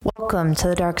Welcome to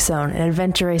the Dark Zone, an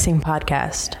adventure racing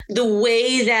podcast. The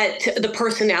way that the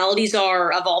personalities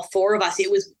are of all four of us,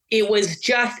 it was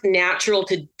just natural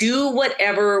to do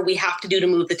whatever we have to do to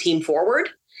move the team forward.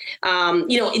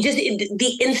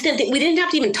 The instant that we didn't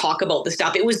have to even talk about the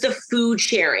stuff. It was the food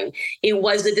sharing. It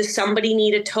was the, does somebody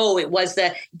need a tow? It was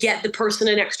the get the person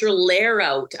an extra layer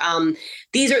out.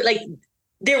 These are like,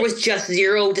 there was just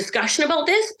zero discussion about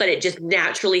this, but it just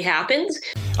naturally happens.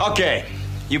 Okay.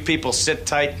 You people sit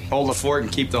tight, hold the fort,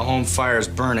 and keep the home fires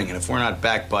burning. And if we're not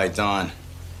back by dawn,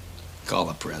 call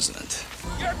the president.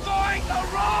 You're going the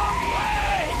wrong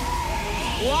way!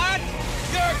 What?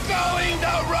 You're going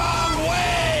the wrong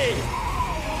way!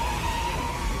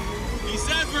 He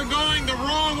says we're going the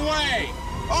wrong way.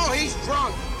 Oh, he's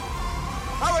drunk.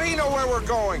 How would he know where we're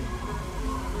going?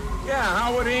 Yeah,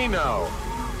 how would he know?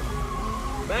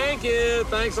 Thank you.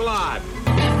 Thanks a lot.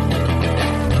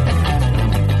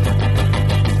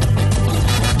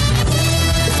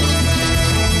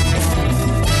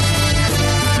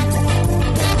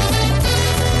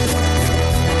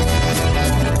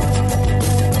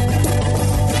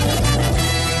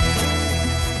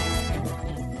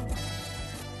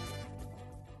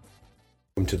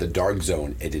 Welcome to the Dark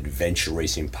Zone, an adventure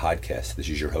racing podcast. This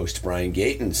is your host, Brian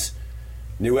Gatens.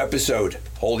 New episode.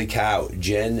 Holy cow.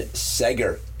 Jen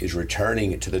Segger is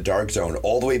returning to the Dark Zone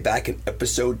all the way back in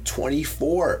episode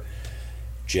 24.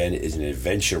 Jen is an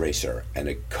adventure racer and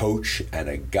a coach and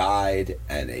a guide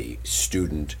and a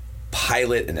student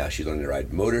pilot, and now she's learning to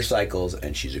ride motorcycles,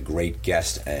 and she's a great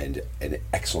guest and an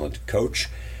excellent coach.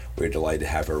 We're delighted to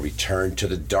have her return to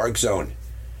the Dark Zone.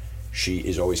 She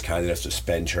is always kind enough to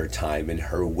spend her time and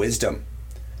her wisdom.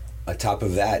 On top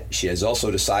of that, she has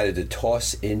also decided to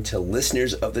toss into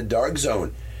listeners of the Dark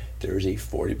Zone. There is a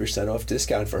 40% off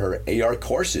discount for her AR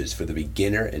courses for the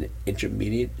beginner and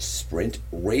intermediate sprint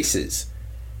races.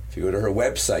 If you go to her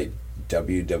website,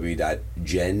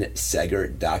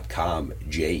 www.jensegger.com,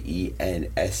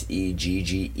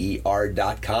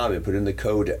 JENSEGGER.com, and put in the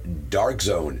code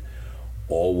DARKZONE,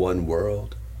 all one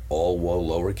word, all one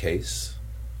lowercase.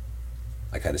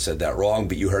 I kind of said that wrong,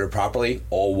 but you heard it properly.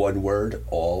 All one word,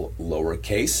 all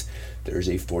lowercase. There's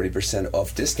a 40%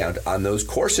 off discount on those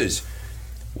courses.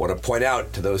 Want to point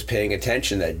out to those paying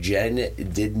attention that Jen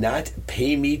did not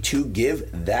pay me to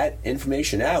give that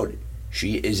information out.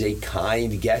 She is a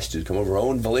kind guest who's come of her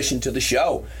own volition to the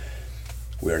show.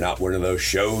 We're not one of those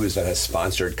shows that has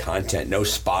sponsored content. No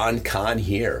SponCon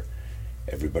here.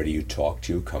 Everybody you talk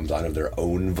to comes out of their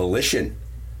own volition.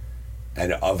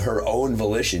 And of her own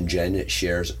volition, Jen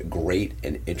shares great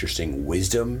and interesting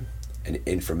wisdom and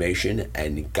information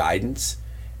and guidance.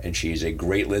 And she is a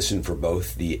great listen for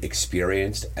both the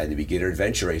experienced and the beginner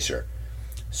adventure racer.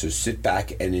 So sit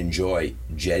back and enjoy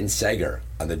Jen Segger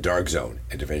on the Dark Zone,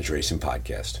 an adventure racing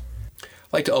podcast.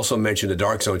 I'd like to also mention the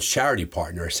Dark Zone's charity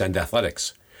partner, Ascend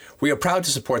Athletics. We are proud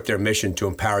to support their mission to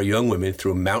empower young women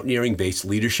through mountaineering-based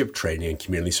leadership training and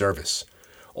community service.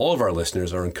 All of our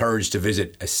listeners are encouraged to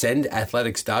visit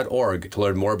ascendathletics.org to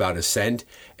learn more about Ascend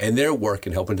and their work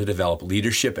in helping to develop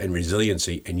leadership and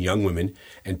resiliency in young women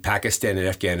in Pakistan and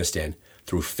Afghanistan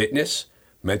through fitness,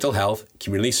 mental health,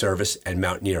 community service, and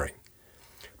mountaineering.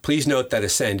 Please note that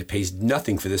Ascend pays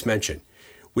nothing for this mention.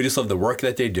 We just love the work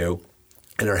that they do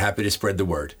and are happy to spread the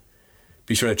word.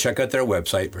 Be sure to check out their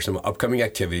website for some upcoming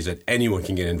activities that anyone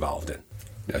can get involved in.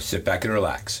 Now sit back and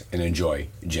relax and enjoy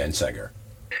Jen Segger.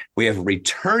 We have a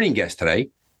returning guest today.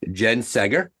 Jen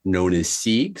Segger, known as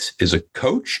Seegs, is a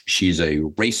coach. She's a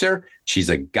racer. She's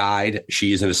a guide.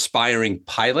 She is an aspiring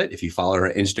pilot. If you follow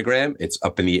her Instagram, it's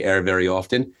up in the air very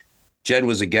often. Jen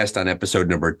was a guest on episode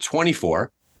number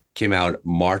 24, came out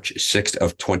March 6th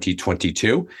of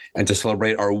 2022. And to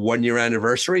celebrate our 1-year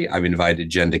anniversary, I've invited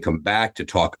Jen to come back to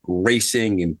talk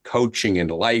racing and coaching and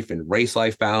life and race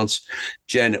life balance.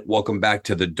 Jen, welcome back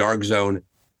to the Dark Zone.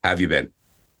 How have you been?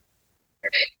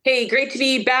 Hey, great to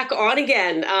be back on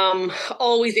again.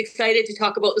 Always excited to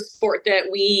talk about the sport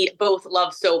that we both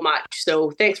love so much.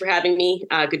 So thanks for having me.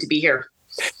 Good to be here.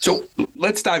 So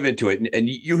let's dive into it. And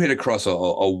you hit across a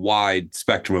wide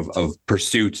spectrum of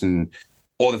pursuits and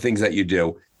all the things that you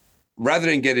do. Rather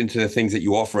than get into the things that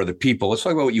you offer other people, let's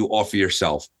talk about what you offer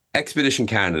yourself. Expedition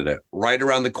Canada, right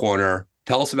around the corner.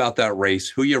 Tell us about that race,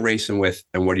 who you're racing with,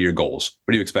 and what are your goals?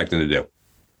 What are you expecting to do?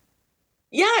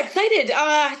 Yeah, excited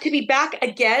to be back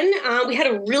again. We had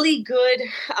a really good,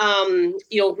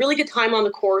 really good time on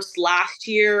the course last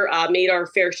year. Made our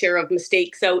fair share of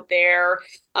mistakes out there.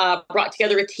 Brought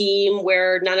together a team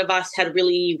where none of us had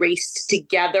really raced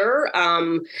together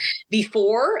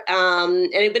before,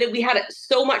 but we had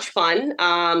so much fun.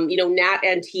 Nat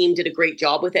and team did a great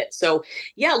job with it. So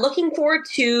yeah, looking forward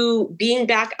to being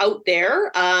back out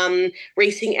there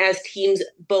racing as Teams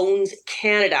Bones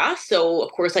Canada. So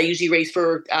of course, I usually race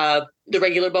for the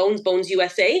regular Bones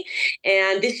USA.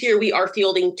 And this year we are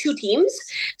fielding 2 teams.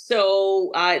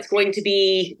 So it's going to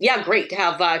be, great to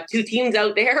have 2 teams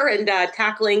out there and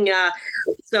tackling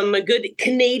some good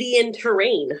Canadian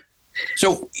terrain.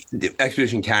 So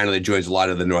Expedition Canada joins a lot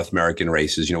of the North American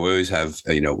races. We always have,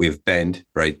 we have Bend,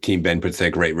 right? Team Bend puts a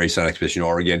great race on Expedition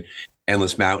Oregon.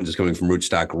 Endless Mountains is coming from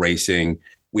Rootstock Racing.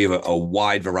 We have a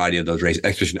wide variety of those races.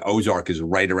 Expedition Ozark is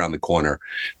right around the corner.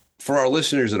 For our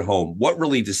listeners at home, what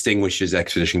really distinguishes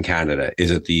Expedition Canada?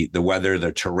 Is it the weather,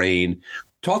 the terrain?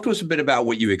 Talk to us a bit about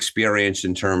what you experienced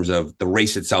in terms of the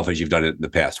race itself as you've done it in the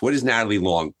past. What is Natalie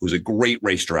Long, who's a great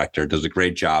race director, does a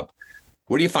great job?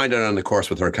 What do you find out on the course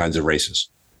with her kinds of races?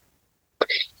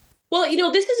 Well,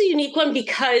 this is a unique one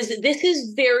because this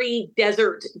is very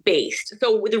desert based.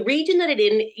 So the region that it's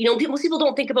in, most people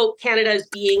don't think about Canada as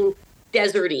being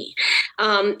deserty.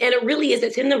 And it really is.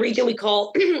 It's in the region we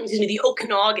call, the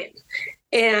Okanagan.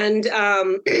 And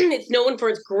it's known for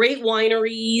its great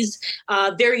wineries,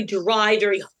 very dry,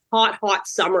 very hot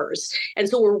summers. And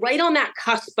so we're right on that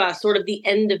cusp, sort of the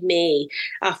end of May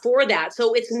for that.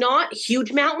 So it's not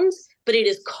huge mountains, but it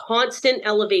is constant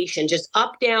elevation, just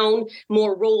up, down,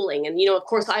 more rolling. And, of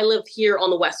course, I live here on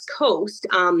the West Coast,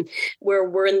 where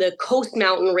we're in the Coast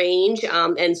Mountain Range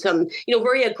and some,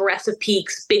 very aggressive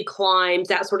peaks, big climbs,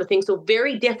 that sort of thing. So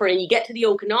very different. And you get to the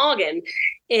Okanagan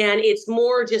and it's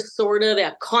more just sort of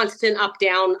a constant up,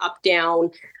 down,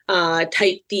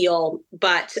 type feel.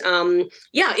 But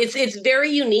it's very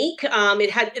unique.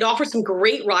 It offers some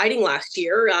great riding last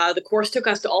year. The course took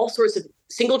us to all sorts of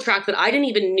single track that I didn't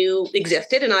even knew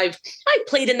existed. And I've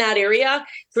played in that area,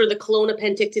 sort of the Kelowna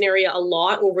Penticton area, a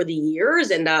lot over the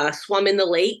years, and swum in the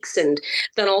lakes and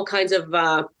done all kinds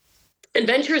of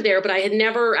adventures there, but I had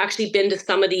never actually been to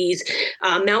some of these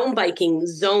mountain biking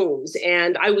zones.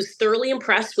 And I was thoroughly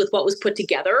impressed with what was put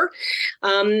together.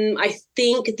 I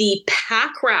think the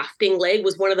pack rafting leg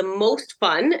was one of the most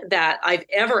fun that I've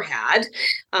ever had.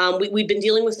 We'd been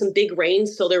dealing with some big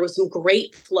rains, so there was some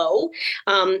great flow,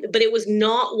 but it was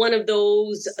not one of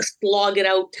those slog it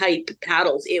out type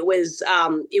paddles. It was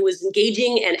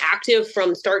engaging and active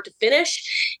from start to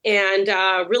finish, and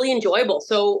really enjoyable.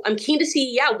 So I'm keen to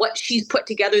see, what she's put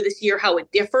together this year, how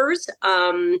it differs.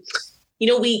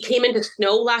 We came into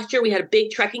snow last year. We had a big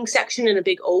trekking section and a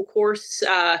big O course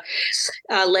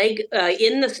leg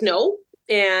in the snow,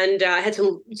 and had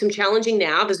some challenging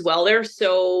nav as well there.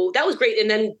 So that was great. And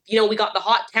then, we got the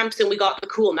hot temps and we got the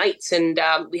cool nights, and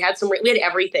we had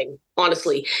everything.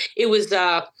 Honestly, it was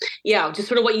just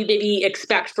sort of what you maybe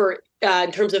expect for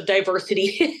in terms of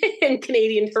diversity in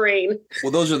Canadian terrain.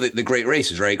 Well, those are the great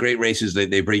races, right? Great races.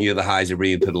 They bring you to the highs, they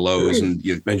bring you to the lows. And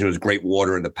you mentioned it was great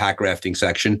water in the pack rafting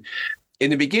section.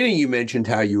 In the beginning, you mentioned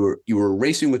how you were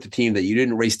racing with the team that you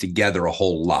didn't race together a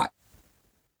whole lot.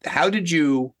 How did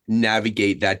you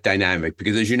navigate that dynamic?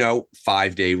 Because as you know,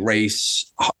 5-day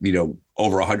race,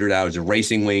 over 100 hours of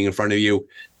racing waiting in front of you.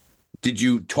 Did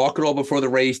you talk at all before the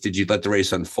race? Did you let the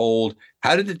race unfold?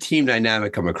 How did the team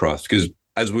dynamic come across? Because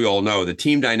as we all know, the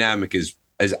team dynamic is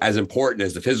as important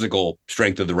as the physical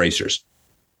strength of the racers.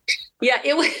 Yeah,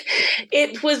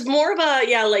 it was more of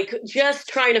a, just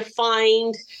trying to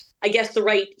find, I guess, the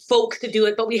right folks to do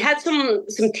it. But we had some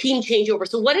team changeover.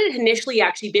 So what it had initially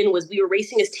actually been was we were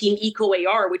racing as Team Eco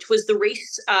AR, which was the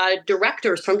race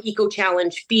directors from Eco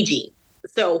Challenge Fiji.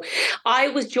 So I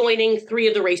was joining 3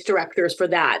 of the race directors for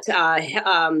that,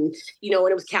 and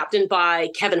it was captained by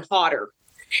Kevin Hodder.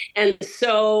 And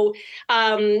so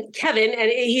Kevin,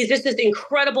 and he's just this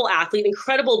incredible athlete,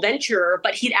 incredible adventurer,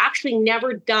 but he'd actually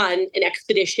never done an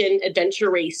expedition adventure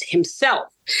race himself.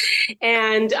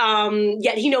 And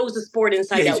yet he knows the sport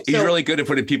inside out. He's really good at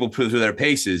putting people through their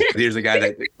paces. Here's a guy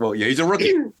that, he's a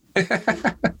rookie.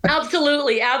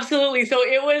 Absolutely. So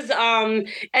it was,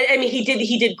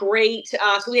 he did great.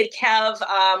 So we had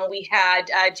Kev, we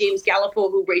had James Gallipo,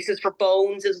 who races for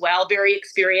Bones as well, very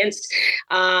experienced,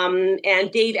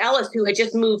 and Dave Ellis, who had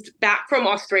just moved back from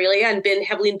Australia and been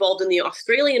heavily involved in the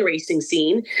Australian racing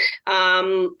scene,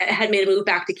 had made a move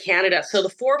back to Canada. So the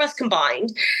 4 of us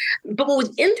combined. But what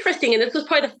was interesting, and this was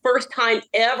probably the first time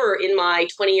ever in my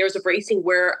 20 years of racing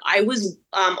where I was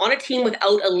on a team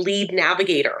without a lead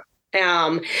navigator.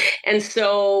 And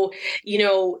so,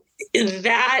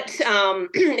 that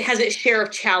has its share of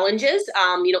challenges.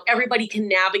 Everybody can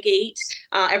navigate.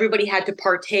 Everybody had to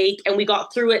partake, and we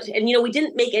got through it. And, we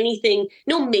didn't make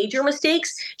no major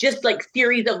mistakes, just like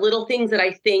series of little things that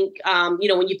I think,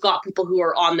 when you've got people who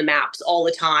are on the maps all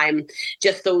the time,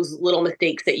 just those little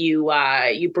mistakes that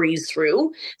you breeze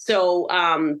through. So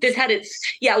this had it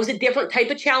was a different type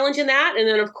of challenge in that. And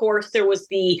then, of course, there was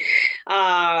the,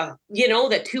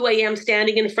 that 2 a.m.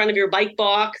 standing in front of your bike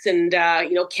box and,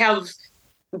 Kev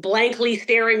blankly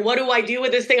staring, what do I do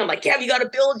with this thing? I'm like, Kev, you got to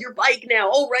build your bike now.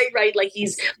 Oh, right. Like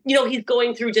he's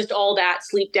going through just all that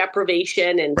sleep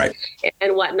deprivation and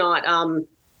whatnot.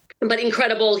 But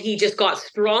incredible. He just got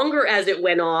stronger as it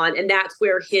went on. And that's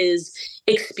where his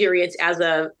experience as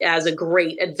a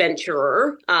great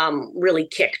adventurer really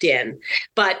kicked in.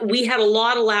 But we had a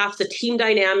lot of laughs. The team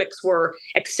dynamics were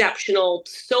exceptional.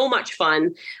 So much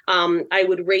fun. I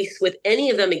would race with any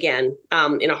of them again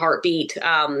in a heartbeat.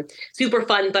 Super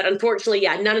fun. But unfortunately,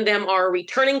 none of them are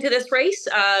returning to this race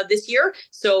this year.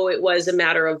 So it was a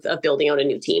matter of building out a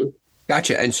new team.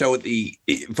 Gotcha. And so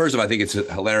first of all, I think it's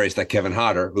hilarious that Kevin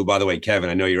Hodder, who, by the way, Kevin,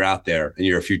 I know you're out there and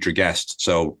you're a future guest,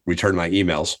 so return my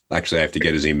emails. Actually, I have to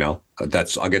get his email. I'll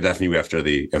get that from you after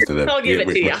the I'll give it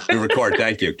to you. We record.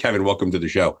 Thank you. Kevin, welcome to the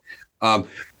show. I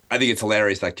think it's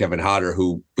hilarious that Kevin Hodder,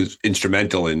 who was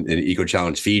instrumental in Eco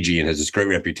Challenge Fiji and has this great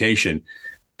reputation,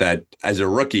 that as a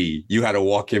rookie, you had to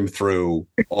walk him through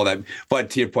all that. But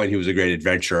to your point, he was a great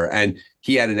adventurer. And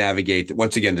he had to navigate,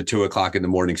 once again, the 2 o'clock in the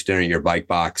morning, staring at your bike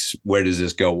box. Where does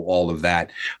this go? All of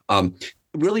that.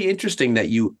 Really interesting that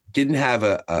you didn't have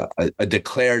a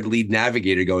declared lead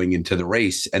navigator going into the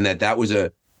race, and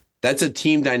that's a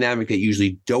team dynamic that you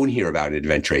usually don't hear about in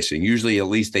adventure racing. Usually, at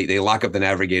least they lock up the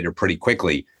navigator pretty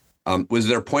quickly. Was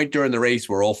there a point during the race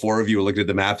where all four of you looked at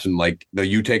the maps and like, no,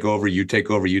 you take over, you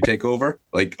take over, you take over?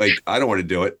 Like I don't want to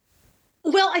do it.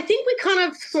 Well, I think we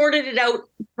kind of sorted it out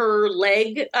per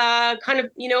leg, and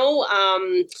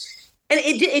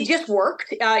it just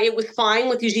worked. It was fine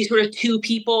with usually sort of two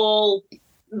people,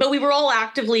 but we were all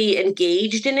actively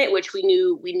engaged in it, which we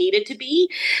knew we needed to be.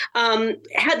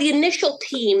 Had the initial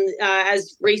team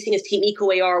as racing as Team Eco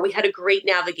AR, we had a great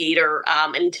navigator.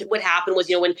 And what happened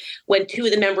was, when two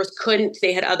of the members couldn't,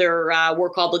 they had other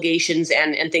work obligations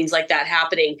and things like that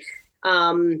happening.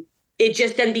 It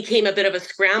just then became a bit of a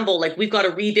scramble. Like, we've got to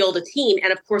rebuild a team.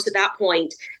 And of course, at that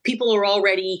point, people are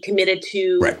already committed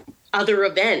to other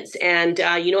events. And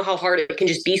you know how hard it can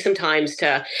just be sometimes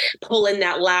to pull in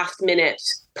that last minute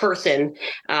person,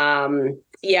 in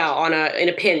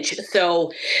a pinch.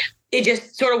 So it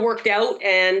just sort of worked out.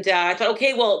 And I thought,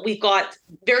 okay, well, we've got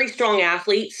very strong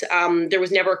athletes. There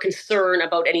was never a concern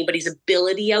about anybody's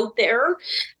ability out there.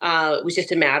 It was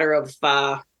just a matter of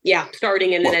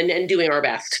starting and doing our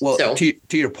best. Well, so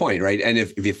to your point, right? And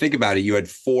if you think about it, you had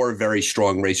four very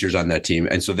strong racers on that team.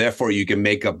 And so therefore you can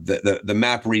make up the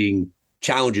map reading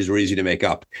challenges were easy to make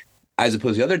up. As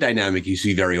opposed to the other dynamic you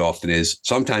see very often is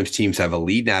sometimes teams have a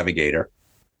lead navigator.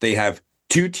 They have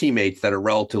two teammates that are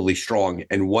relatively strong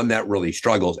and one that really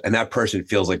struggles. And that person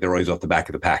feels like they're always off the back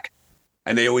of the pack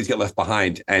and they always get left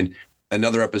behind. And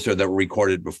another episode that we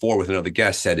recorded before with another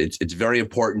guest said it's very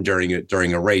important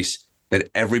during a race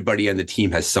that everybody on the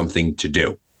team has something to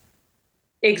do.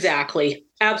 Exactly.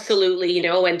 Absolutely.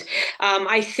 And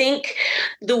I think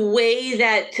the way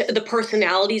that the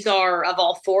personalities are of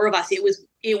all four of us, it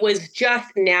was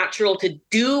just natural to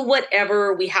do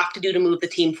whatever we have to do to move the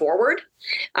team forward.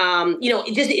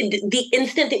 The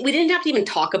instant that we didn't have to even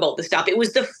talk about the stuff. It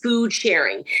was the food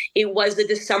sharing. It was the,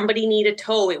 does somebody need a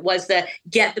tow? It was the,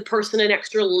 get the person an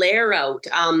extra layer out.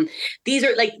 These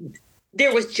are like,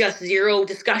 there was just zero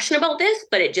discussion about this,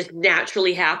 but it just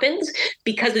naturally happens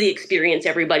because of the experience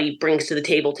everybody brings to the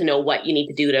table to know what you need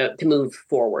to do to move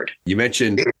forward. You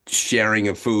mentioned sharing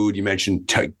of food. You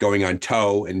mentioned going on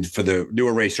tow. And for the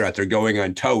newer racer out there, going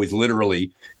on tow is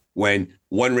literally when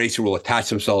one racer will attach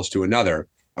themselves to another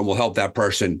and will help that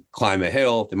person climb a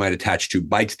hill. They might attach two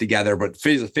bikes together, but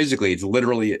physically, it's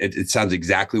literally, it sounds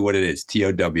exactly what it is.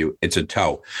 TOW, it's a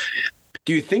tow.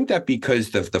 Do you think that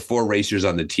because the four racers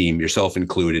on the team, yourself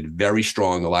included, very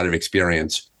strong, a lot of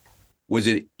experience, was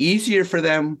it easier for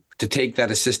them to take that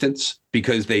assistance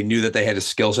because they knew that they had a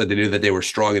skill set, they knew that they were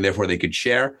strong and therefore they could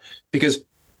share? Because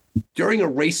during a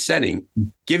race setting,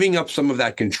 giving up some of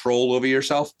that control over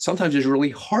yourself sometimes is really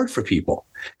hard for people.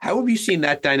 How have you seen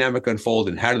that dynamic unfold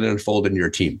and how did it unfold in your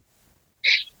team?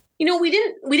 We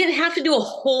didn't have to do a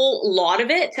whole lot of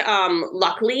it,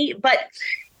 luckily, but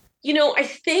I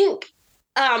think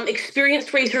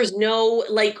experienced racers know,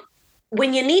 like,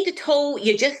 when you need to tow,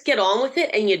 you just get on with it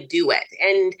and you do it.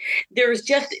 And there's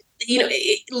just,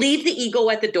 leave the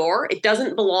ego at the door. It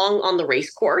doesn't belong on the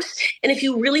race course. And if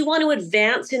you really want to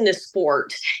advance in this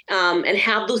sport and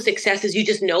have those successes, you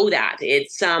just know that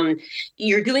it's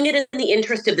you're doing it in the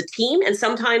interest of the team. And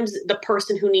sometimes the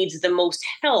person who needs the most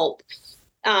help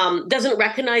doesn't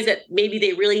recognize that maybe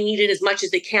they really need it as much as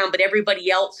they can, but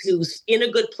everybody else who's in a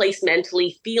good place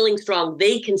mentally, feeling strong,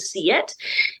 they can see it.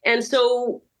 And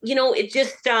so, it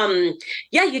just,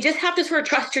 you just have to sort of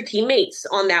trust your teammates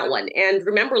on that one. And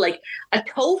remember, like a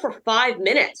tow for 5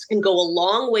 minutes can go a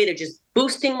long way to just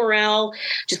boosting morale,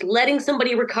 just letting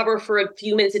somebody recover for a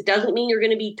few minutes. It doesn't mean you're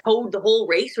going to be towed the whole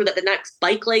race or that the next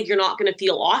bike leg, you're not going to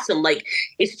feel awesome. Like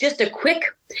it's just a quick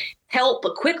help,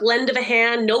 a quick lend of a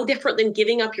hand, no different than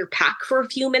giving up your pack for a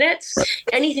few minutes. Right.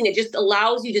 Anything that just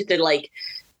allows you just to like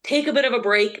take a bit of a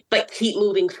break, but keep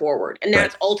moving forward. And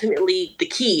that's ultimately the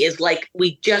key is like,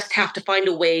 we just have to find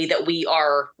a way that we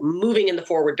are moving in the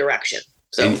forward direction.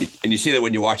 So, and you see that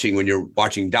when you're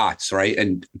watching dots, right?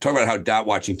 And talk about how dot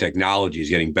watching technology is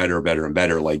getting better and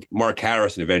better. Like Mark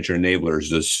Harris in Adventure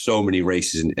Enablers does so many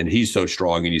races and he's so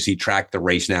strong. And you see Track the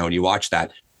Race now and you watch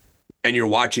that and you're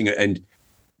watching it. And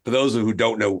for those who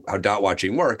don't know how dot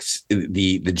watching works,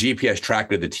 the GPS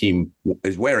tracker the team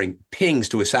is wearing pings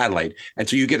to a satellite. And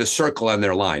so you get a circle on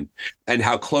their line. And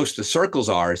how close the circles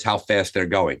are is how fast they're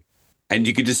going. And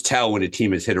you can just tell when a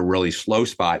team has hit a really slow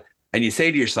spot. And you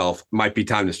say to yourself, might be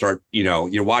time to start,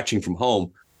 you're watching from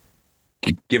home,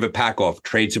 give a pack off,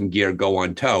 trade some gear, go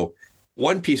on tow.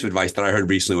 One piece of advice that I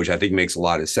heard recently, which I think makes a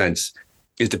lot of sense,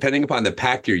 is depending upon the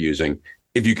pack you're using,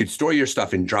 if you could store your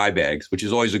stuff in dry bags, which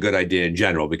is always a good idea in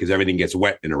general, because everything gets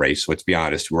wet in a race, let's be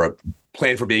honest, we're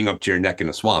planned for being up to your neck in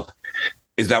a swamp,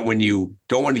 is that when you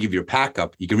don't want to give your pack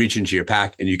up, you can reach into your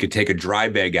pack and you can take a dry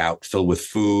bag out filled with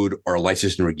food or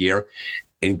licensed gear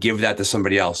and give that to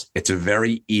somebody else. It's a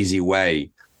very easy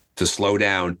way to slow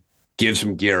down, give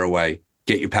some gear away,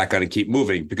 get your pack on and keep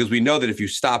moving. Because we know that if you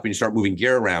stop and you start moving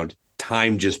gear around,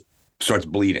 time just starts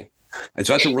bleeding. And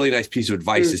so that's a really nice piece of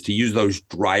advice is to use those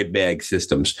dry bag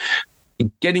systems.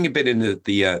 Getting a bit into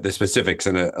the specifics,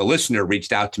 and a listener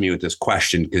reached out to me with this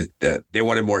question because they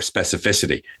wanted more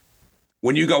specificity.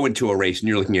 When you go into a race and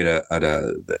you're looking at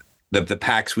the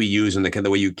packs we use and the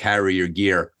way you carry your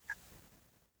gear,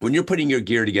 when you're putting your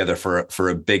gear together for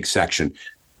a big section,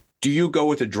 do you go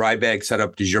with a dry bag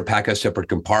setup? Does your pack have separate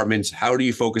compartments? How do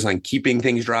you focus on keeping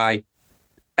things dry?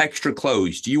 Extra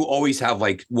clothes. Do you always have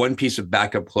like one piece of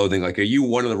backup clothing? Like, are you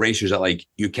one of the racers that like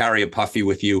you carry a puffy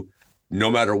with you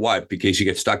no matter what because you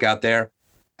get stuck out there?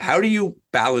 How do you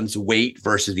balance weight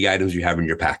versus the items you have in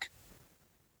your pack?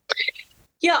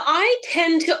 Yeah, I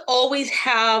tend to always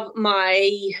have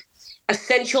my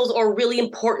essentials or really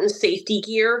important safety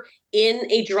gear in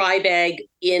a dry bag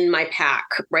in my pack,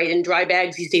 right? And dry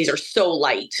bags these days are so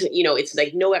light, it's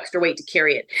like no extra weight to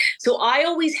carry it. So I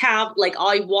always have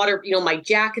I water, my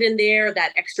jacket in there,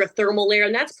 that extra thermal layer.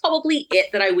 And that's probably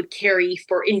it that I would carry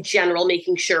for in general,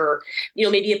 making sure,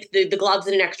 maybe if the gloves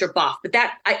and an extra buff, but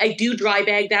that I do dry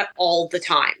bag that all the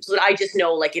time. So that I just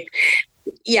know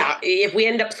if we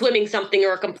end up swimming something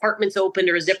or a compartment's opened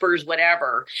or a zipper's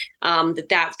whatever,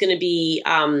 that's going to be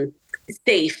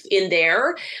safe in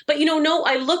there. But, no,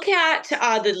 I look at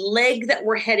the leg that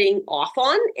we're heading off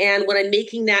on. And when I'm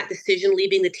making that decision,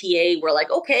 leaving the TA, we're like,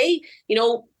 okay,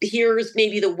 here's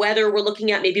maybe the weather we're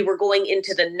looking at. Maybe we're going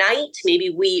into the night. Maybe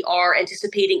we are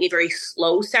anticipating a very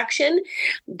slow section.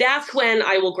 That's when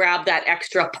I will grab that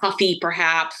extra puffy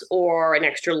perhaps, or an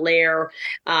extra layer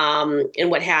and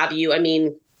what have you. I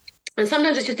mean, and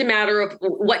sometimes it's just a matter of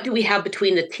what do we have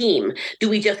between the team? Do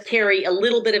we just carry a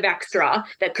little bit of extra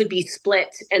that could be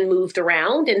split and moved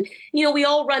around? And, we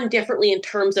all run differently in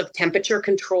terms of temperature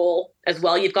control as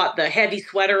well. You've got the heavy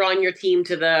sweater on your team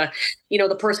to the,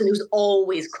 the person who's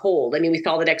always cold. I mean, we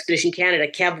saw that Expedition Canada,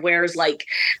 Kev wears like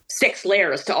 6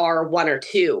 layers to our 1 or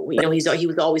 2. He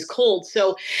was always cold.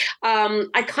 So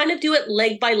I kind of do it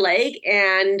leg by leg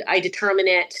and I determine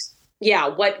it. Yeah,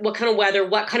 what kind of weather,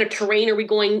 what kind of terrain are we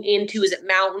going into? Is it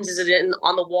mountains? Is it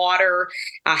on the water?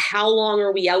 How long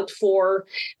are we out for?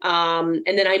 And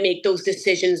then I make those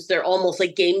decisions. They're almost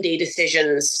like game day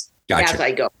decisions as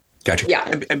I go. Gotcha.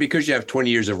 Yeah. And because you have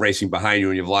 20 years of racing behind you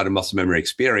and you have a lot of muscle memory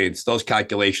experience, those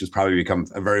calculations probably become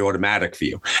very automatic for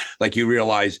you. Like you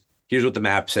realize, here's what the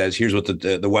map says. Here's what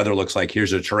the weather looks like. Here's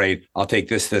the terrain. I'll take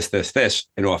this,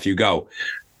 and off you go.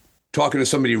 Talking to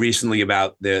somebody recently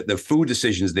about the food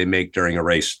decisions they make during a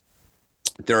race.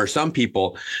 There are some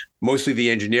people, mostly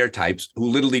the engineer types, who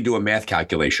literally do a math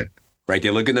calculation, right? They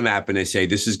look at the map and they say,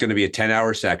 this is going to be a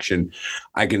 10-hour section.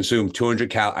 I consume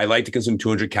 200 I like to consume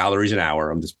 200 calories an hour.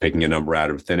 I'm just picking a number out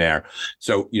of thin air.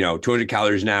 So, 200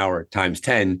 calories an hour times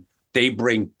 10, they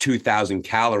bring 2,000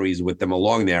 calories with them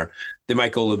along there. They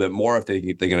might go a little bit more if they're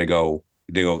going to go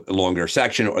a longer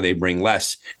section, or they bring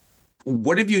less.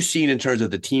 What have you seen in terms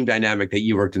of the team dynamic that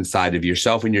you worked inside of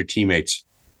yourself and your teammates?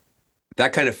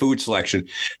 That kind of food selection.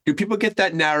 Do people get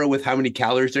that narrow with how many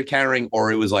calories they're carrying? Or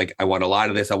it was like, I want a lot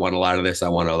of this, I want a lot of this, I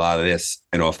want a lot of this,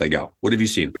 and off they go? What have you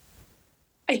seen?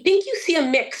 I think you see a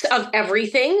mix of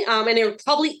everything, and there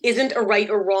probably isn't a right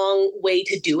or wrong way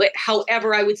to do it.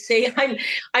 However, I would say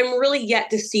I'm really yet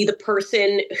to see the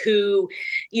person who,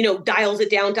 dials it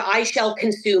down to, I shall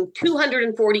consume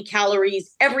 240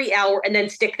 calories every hour and then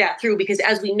stick that through, because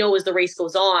as we know, as the race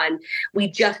goes on, we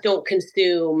just don't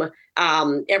consume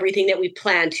everything that we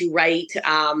plan to, right?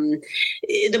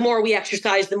 The more we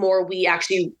exercise, the more we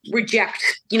actually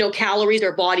reject, calories.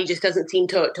 Our body just doesn't seem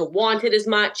to want it as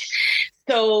much.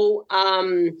 So,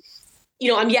 I'm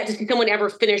yet to see someone ever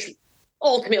finish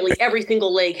ultimately every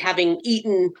single leg having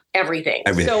eaten everything.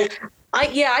 So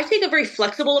I take a very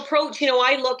flexible approach.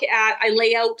 I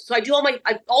lay out, so I do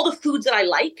all the foods that I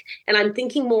like, and I'm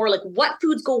thinking more like what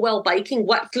foods go well biking,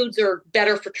 what foods are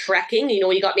better for trekking,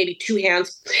 when you got maybe 2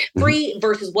 hands free,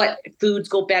 versus what foods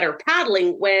go better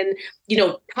paddling when,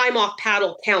 time off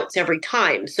paddle counts every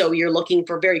time. So you're looking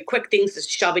for very quick things to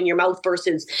shove in your mouth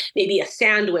versus maybe a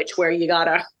sandwich where you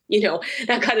gotta,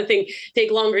 that kind of thing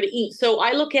take longer to eat. So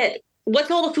I look at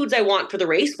what's all the foods I want for the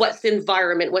race? What's the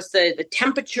environment? What's the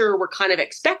temperature we're kind of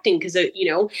expecting? Because,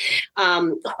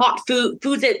 hot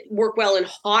foods that work well in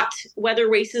hot weather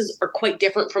races are quite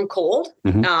different from cold.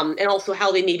 And also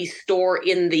how they maybe store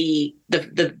in the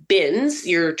bins,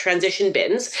 your transition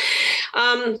bins.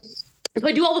 So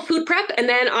I do all the food prep, and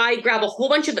then I grab a whole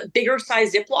bunch of bigger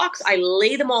size Ziplocs. I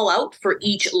lay them all out for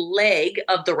each leg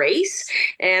of the race.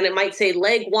 And it might say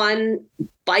leg 1,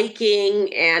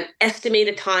 biking, and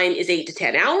estimated time is 8 to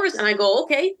 10 hours. And I go,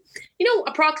 okay,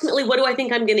 approximately what do I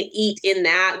think I'm going to eat in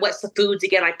that? What's the foods?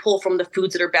 Again, I pull from the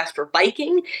foods that are best for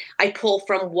biking. I pull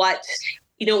from what,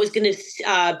 is going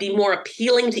to be more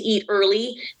appealing to eat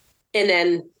early. And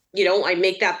then I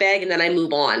make that bag and then I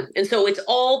move on. And so it's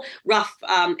all rough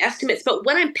estimates. But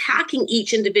when I'm packing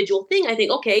each individual thing, I think,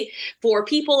 okay, for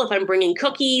people, if I'm bringing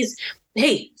cookies,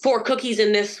 hey, 4 cookies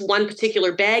in this one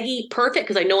particular baggie, perfect,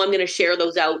 because I know I'm going to share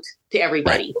those out to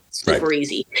everybody. Right. Super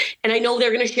easy. And I know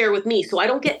they're going to share with me, so I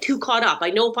don't get too caught up. I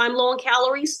know if I'm low on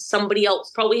calories, somebody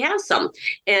else probably has some.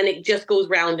 And it just goes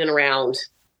round and around.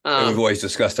 And we've always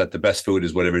discussed that the best food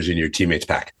is whatever's in your teammate's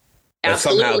pack. And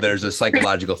Absolutely. Somehow there's a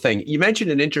psychological thing. You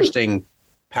mentioned an interesting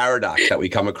paradox that we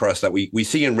come across that we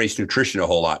see in race nutrition a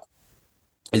whole lot,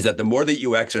 is that the more that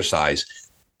you exercise,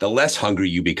 the less hungry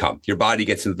you become. Your body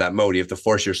gets into that mode. You have to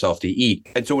force yourself to eat.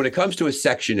 And so when it comes to a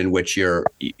section in which you're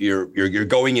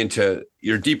going into,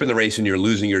 you're deep in the race and you're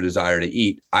losing your desire to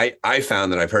eat, I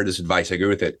found that I've heard this advice, I agree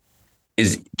with it,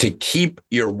 is to keep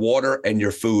your water and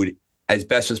your food as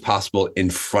best as possible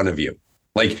in front of you.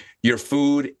 Like your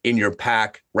food in your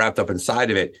pack wrapped up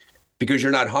inside of it, because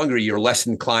you're not hungry, you're less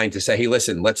inclined to say, hey,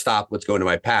 listen, let's stop, let's go into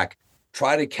my pack.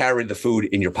 Try to carry the food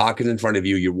in your pocket in front of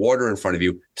you, your water in front of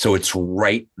you, so it's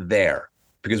right there.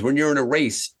 Because when you're in a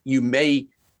race, you may,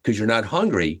 because you're not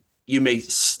hungry, you may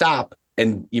stop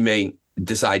and you may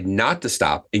decide not to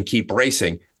stop and keep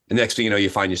racing. The next thing you know, you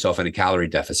find yourself in a calorie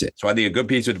deficit. So I think a good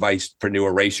piece of advice for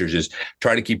newer racers is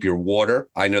try to keep your water.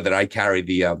 I know that I carry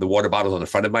the water bottles on the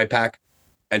front of my pack,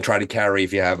 and try to carry,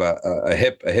 if you have a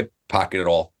hip pocket at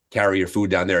all, carry your food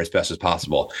down there as best as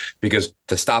possible. Because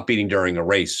to stop eating during a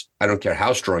race, I don't care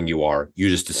how strong you are, you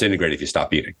just disintegrate if you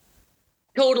stop eating.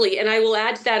 Totally. And I will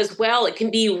add to that as well. It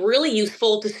can be really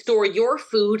useful to store your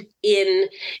food in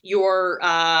your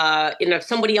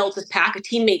somebody else's pack, a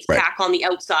teammate's pack on the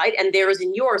outside, and theirs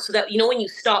in yours, so that, when you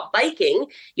stop biking,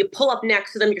 you pull up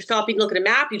next to them, you're stopping, look at a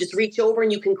map, you just reach over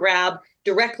and you can grab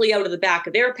directly out of the back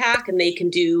of their pack, and they can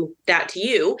do that to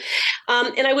you.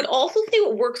 And I would also say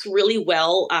what works really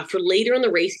well for later in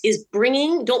the race is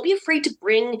don't be afraid to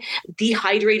bring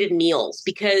dehydrated meals,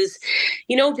 because,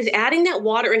 just adding that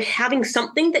water and having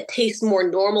something that tastes more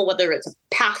normal, whether it's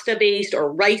pasta-based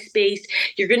or rice-based,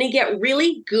 you're going to get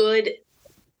really good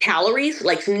calories,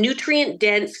 like some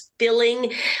nutrient-dense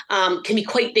filling,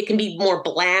 they can be more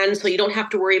bland, so you don't have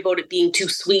to worry about it being too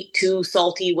sweet, too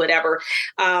salty, whatever.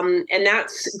 And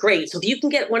that's great. So if you can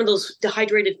get one of those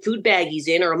dehydrated food baggies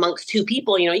in, or amongst 2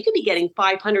 people, you could be getting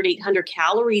 500, 800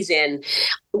 calories in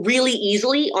really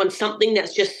easily on something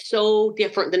that's just so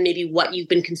different than maybe what you've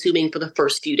been consuming for the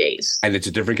first few days. And it's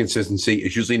a different consistency.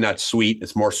 It's usually not sweet.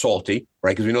 It's more salty,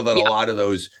 right? Because we know that a lot of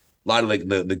those A lot of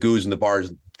the goos in the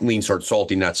bars lean sort of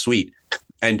salty, not sweet.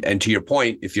 And to your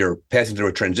point, if you're passing through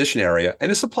a transition area, and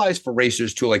this applies for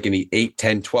racers too, like in the 8,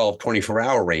 10, 12,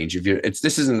 24-hour range,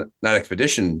 this isn't not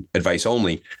expedition advice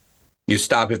only. You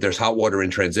stop if there's hot water in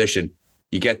transition.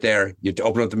 You get there, you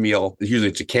open up the meal. Usually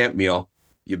it's a camp meal.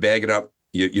 You bag it up.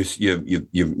 You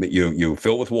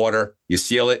fill it with water. You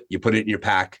seal it. You put it in your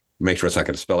pack. Make sure it's not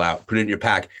going to spill out. Put it in your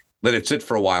pack. Let it sit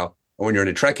for a while. And when you're in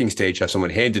a trekking stage, have someone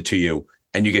hand it to you,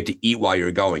 and you get to eat while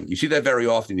you're going. You see that very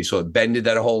often. You saw Ben did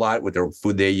that a whole lot with the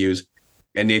food they use.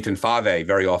 And Nathan Fave,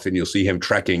 very often you'll see him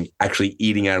trekking, actually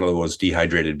eating out of those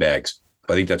dehydrated bags.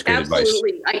 I think that's great advice.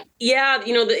 Absolutely.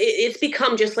 It's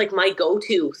become just like my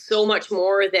go-to, so much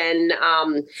more than,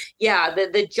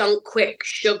 the junk quick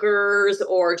sugars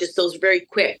or just those very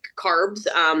quick carbs.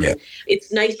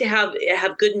 It's nice to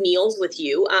have good meals with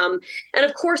you. And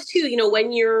of course, too,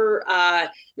 when you're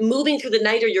moving through the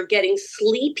night or you're getting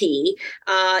sleepy,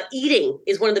 eating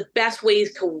is one of the best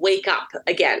ways to wake up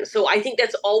again. So I think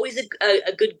that's always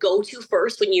a good go-to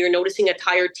first when you're noticing a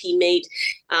tired teammate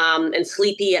and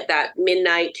sleepy at that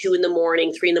midnight, 2 in the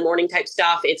morning, 3 in the morning type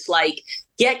stuff. It's like,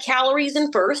 get calories in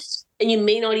first, and you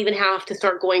may not even have to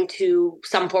start going to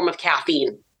some form of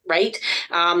caffeine. Right.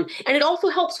 And it also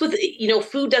helps with,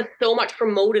 food does so much for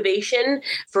motivation,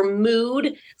 for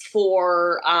mood,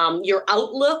 for your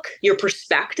outlook, your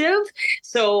perspective.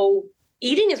 So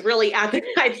eating is really I think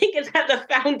it's at the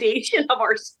foundation of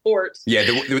our sport. Yeah,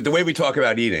 the way we talk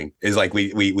about eating is like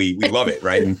we love it,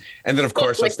 right? And then of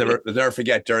course let's never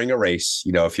forget during a race,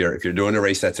 if you're doing a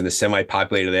race that's in a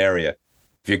semi-populated area,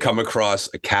 if you come across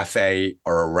a cafe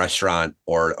or a restaurant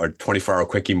or a 24-hour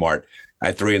quickie mart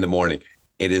at 3 a.m,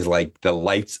 it is like the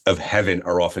lights of heaven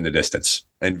are off in the distance.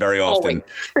 And very often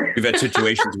we've had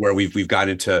situations where we've got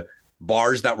into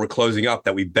bars that were closing up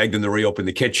that we begged them to reopen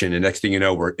the kitchen. And next thing you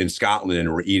know, we're in Scotland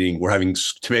and we're having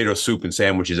tomato soup and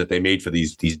sandwiches that they made for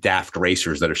these daft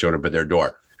racers that are showing up at their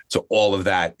door. So all of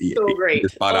that. So great.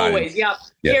 Always. Yep.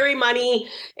 Yeah. Carry money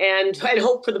and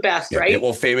hope for the best, right? Yeah,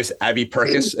 well, famous Abby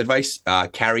Perkins advice,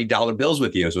 carry dollar bills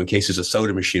with you. So in case there's a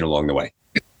soda machine along the way.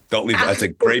 Don't leave. That's a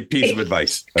great piece of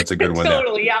advice. That's a good one.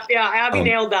 Totally. There. Yeah. Abby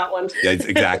nailed that one. Yeah,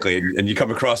 exactly. And you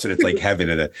come across it, it's like heaven.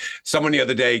 And someone the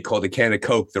other day called a can of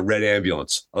Coke the Red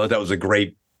Ambulance. I thought that was a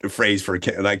great phrase for a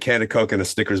can of Coke and a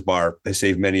Snickers bar. They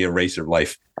saved many a racer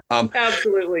life.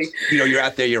 Absolutely. You're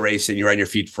out there, you're racing, you're on your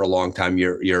feet for a long time.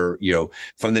 You're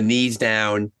from the knees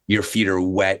down, your feet are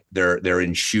wet. They're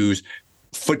in shoes.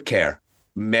 Foot care,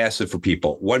 massive for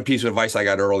people. One piece of advice I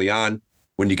got early on: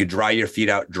 when you could dry your feet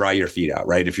out, right?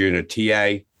 If you're in a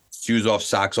TA, shoes off,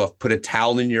 socks off, put a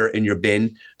towel in your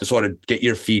bin to sort of get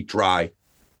your feet dry.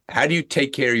 How do you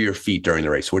take care of your feet during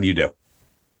the race? What do you do?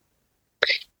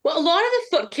 Well, a lot of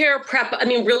the foot care prep,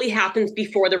 really happens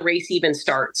before the race even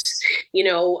starts,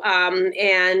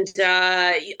 and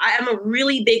I am a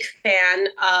really big fan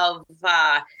of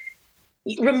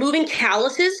removing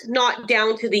calluses, not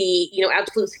down to the,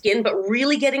 absolute skin, but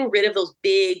really getting rid of those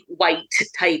big white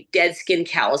type dead skin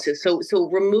calluses. So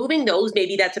removing those,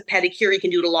 maybe that's a pedicure. You can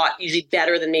do it a lot, usually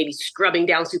better than maybe scrubbing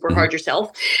down super hard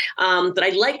yourself. But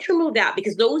I'd like to remove that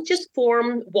because those just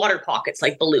form water pockets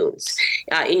like balloons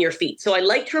in your feet. So I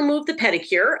like to remove the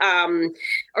pedicure,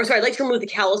 I'd like to remove the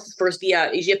calluses first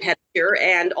via usually a pedicure,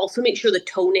 and also make sure the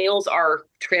toenails are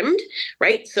trimmed,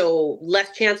 right? So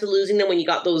less chance of losing them when you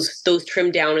got those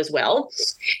trimmed down as well.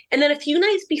 And then a few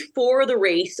nights before the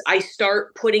race, I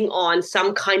start putting on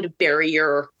some kind of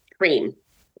barrier cream,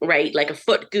 right? Like a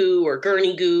foot goo or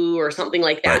gurney goo or something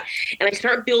like that. Right. And I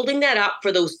start building that up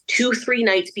for those 2-3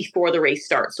 nights before the race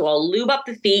starts. So I'll lube up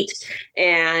the feet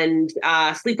and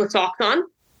sleep with socks on.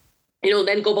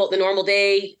 Then go about the normal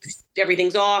day,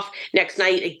 everything's off. Next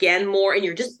night, again, more, and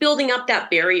you're just building up that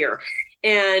barrier.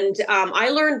 And I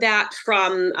learned that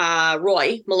from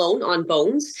Roy Malone on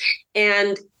Bones,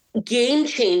 and game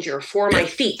changer for my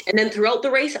feet. And then throughout the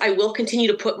race, I will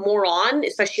continue to put more on,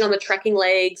 especially on the trekking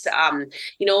legs.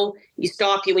 You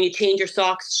stop when you change your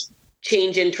socks,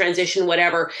 change in transition,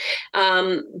 whatever.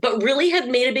 But really have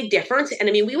made a big difference. And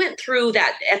we went through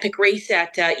that epic race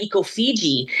at Eco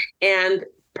Fiji and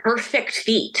perfect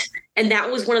feet. And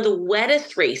that was one of the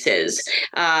wettest races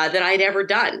that I'd ever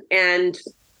done. And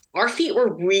our feet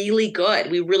were really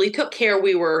good. We really took care.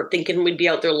 We were thinking we'd be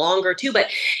out there longer too, but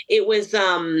it was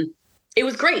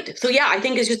great. So yeah, I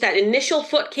think it's just that initial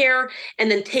foot care,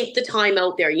 and then take the time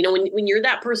out there. When you're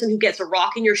that person who gets a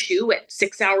rock in your shoe at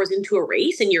 6 hours into a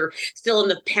race and you're still in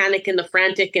the panic and the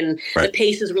frantic and the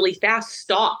pace is really fast,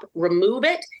 stop, remove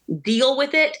it, deal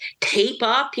with it, tape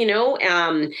up, do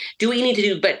what you need to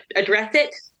do, but address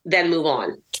it, then move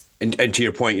on. And to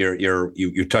your point,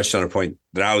 you touched on a point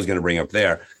that I was going to bring up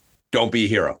there. Don't be a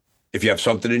hero. If you have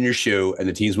something in your shoe and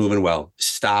the team's moving well,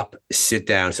 stop, sit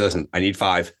down, say, listen, I need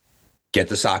 5. Get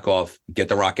the sock off, get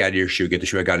the rock out of your shoe, get the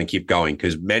shoe back on, and keep going.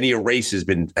 Because many a race has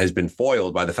been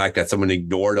foiled by the fact that someone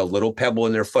ignored a little pebble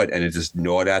in their foot and it just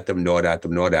gnawed at them.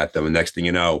 And next thing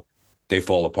you know, they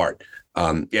fall apart.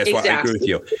 Yes, exactly. I agree with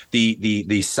you.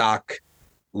 The sock,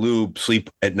 lube, sleep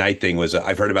at night thing was,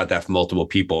 I've heard about that from multiple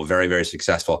people, very, very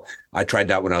successful. I tried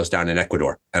that when I was down in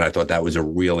Ecuador, and I thought that was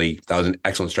an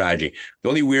excellent strategy. The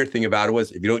only weird thing about it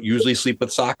was if you don't usually sleep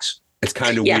with socks, it's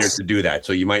kind of weird to do that.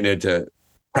 So you might need to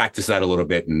practice that a little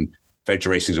bit, and adventure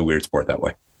racing is a weird sport that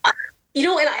way. And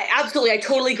I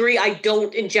totally agree. I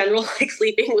don't in general like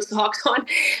sleeping with socks on,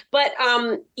 but,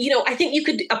 I think you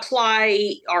could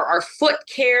apply our foot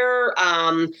care,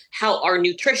 how our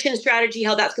nutrition strategy,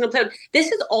 how that's going to play out.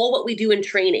 This is all what we do in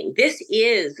training. This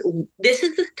is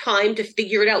the time to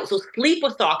figure it out. So sleep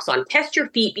with socks on, test your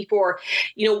feet before,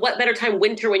 what better time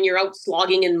winter when you're out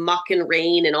slogging in muck and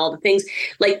rain and all the things,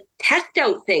 like test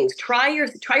out things, try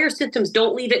your systems.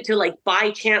 Don't leave it to like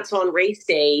by chance on race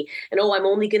day and, I'm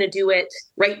only going to do it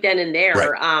right then and there.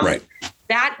 Right.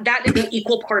 That is an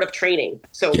equal part of training.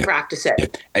 So practice it. Yeah.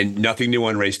 And nothing new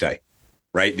on race day,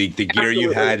 right? The gear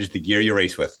you had is the gear you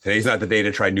race with. Today's not the day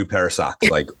to try a new pair of socks.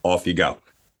 Like off you go.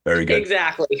 Very good.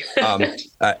 Exactly.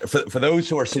 For those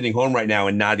who are sitting home right now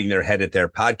and nodding their head at their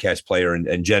podcast player,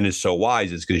 and Jen is so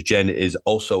wise, is because Jen is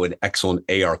also an excellent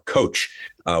AR coach.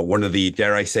 One of the,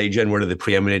 dare I say, Jen, one of the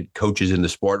preeminent coaches in the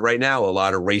sport right now. A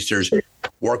lot of racers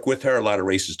work with her. A lot of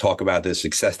racers talk about the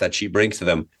success that she brings to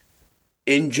them.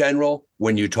 In general,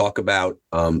 when you talk about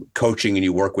coaching and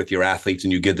you work with your athletes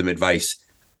and you give them advice,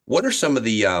 what are some of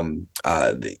the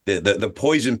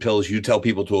poison pills you tell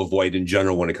people to avoid in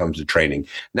general when it comes to training?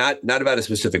 Not about a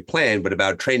specific plan, but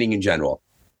about training in general.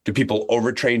 Do people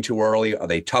overtrain too early? Are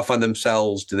they tough on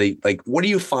themselves? Do they what do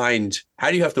you find?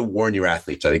 How do you have to warn your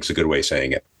athletes? I think is a good way of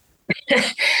saying it.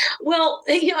 Well,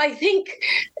 I think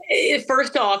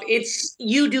first off, it's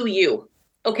you do you.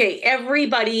 Okay,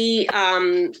 everybody,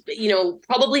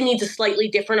 probably needs a slightly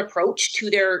different approach to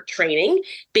their training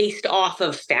based off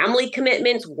of family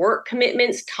commitments, work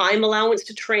commitments, time allowance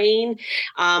to train,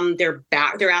 their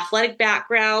athletic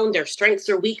background, their strengths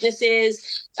or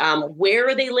weaknesses,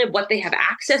 where they live, what they have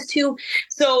access to.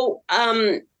 So,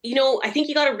 I think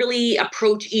you got to really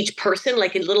approach each person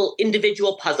like a little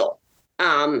individual puzzle.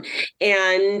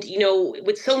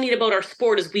 What's so neat about our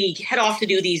sport is we head off to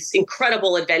do these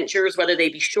incredible adventures, whether they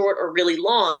be short or really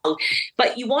long,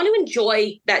 but you want to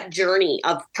enjoy that journey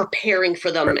of preparing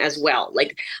for them as well.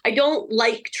 Like, I don't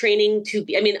like training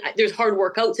there's hard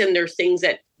workouts and there's things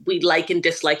that we like and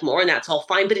dislike more, and that's all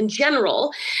fine. But in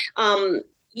general,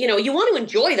 you want to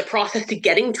enjoy the process to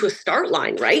getting to a start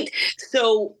line, right?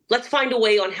 So let's find a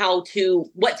way on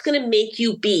what's going to make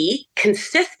you be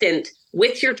consistent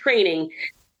with your training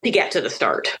to get to the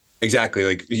start. Exactly.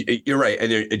 Like you're right.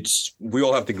 And we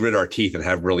all have to grit our teeth and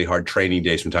have really hard training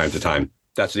days from time to time.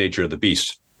 That's the nature of the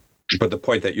beast. But the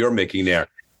point that you're making there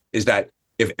is that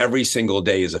if every single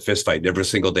day is a fist fight, every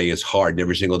single day is hard, and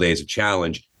every single day is a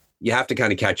challenge, you have to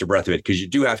kind of catch your breath a bit because you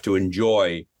do have to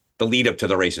enjoy the lead up to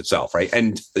the race itself, right?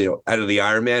 And out of the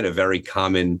Ironman, a very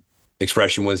common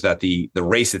expression was that the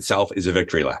race itself is a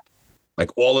victory lap. Like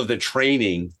all of the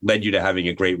training led you to having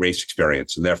a great race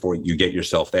experience, and therefore you get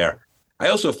yourself there. I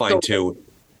also find too,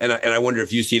 and I wonder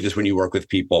if you see this when you work with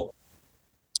people,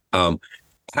 how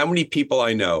many people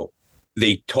I know,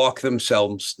 they talk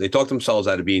themselves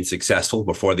out of being successful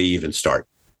before they even start.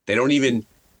 They don't even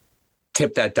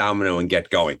tip that domino and get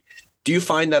going. Do you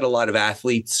find that a lot of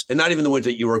athletes, and not even the ones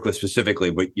that you work with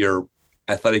specifically, but your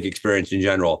athletic experience in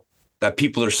general, that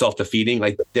people are self-defeating,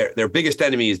 like their biggest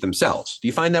enemy is themselves? Do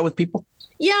you find that with people?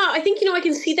 Yeah, I think, I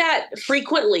can see that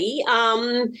frequently.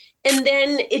 And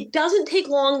then it doesn't take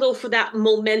long, though, for that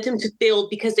momentum to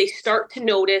build because they start to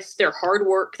notice their hard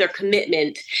work, their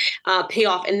commitment pay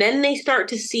off. And then they start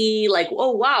to see like,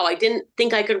 oh, wow, I didn't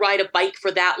think I could ride a bike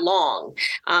for that long.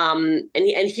 And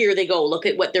here they go. Look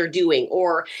at what they're doing.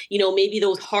 Or, maybe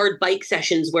those hard bike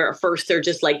sessions where at first they're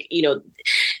just like,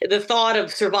 the thought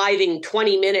of surviving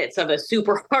 20 minutes of a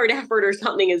super hard effort or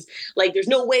something is like, there's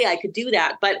no way I could do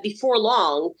that. But before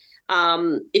long,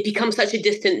 it becomes such a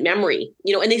distant memory,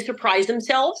 and they surprise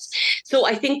themselves. So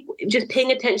I think just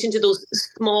paying attention to those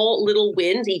small little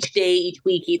wins each day, each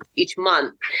week, each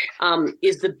month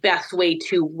is the best way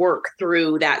to work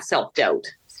through that self-doubt.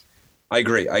 I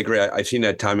agree. I've seen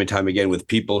that time and time again with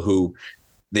people who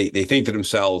they think to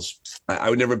themselves, I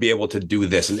would never be able to do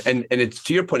this. And it's,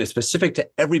 to your point, it's specific to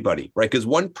everybody, right? Because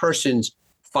one person's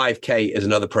 5K is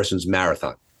another person's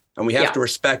marathon. And we have to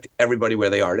respect everybody where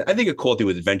they are. I think a cool thing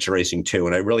with adventure racing too,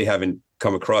 and I really haven't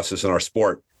come across this in our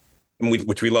sport, and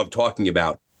which we love talking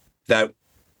about, that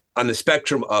on the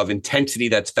spectrum of intensity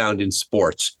that's found in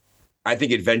sports, I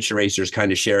think adventure racers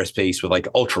kind of share a space with like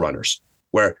ultra runners,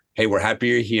 where, hey, we're happy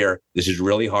you're here. This is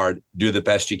really hard. Do the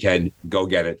best you can. Go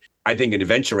get it. I think in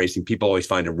adventure racing, people always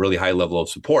find a really high level of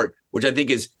support, which I think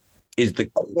is the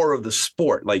core of the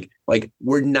sport. Like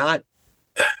we're not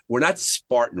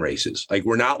Spartan races. Like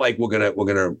we're not like we're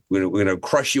gonna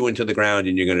crush you into the ground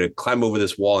and you're gonna climb over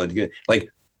this wall and like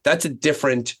that's a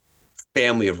different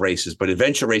family of races. But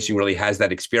adventure racing really has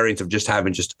that experience of just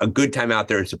having just a good time out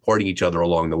there and supporting each other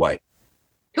along the way.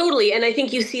 Totally. And I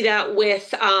think you see that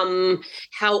with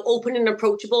how open and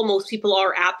approachable most people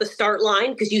are at the start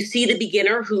line, because you see the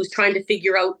beginner who's trying to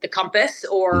figure out the compass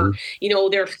or,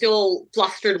 they're still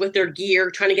flustered with their gear,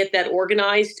 trying to get that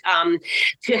organized,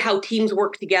 to how teams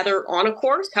work together on a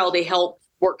course, how they help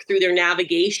work through their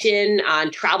navigation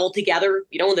and travel together,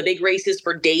 in the big races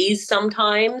for days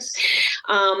sometimes.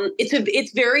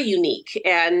 It's very unique.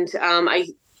 And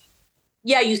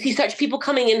you see such people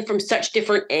coming in from such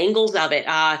different angles of it,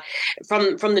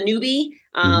 from the newbie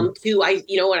to I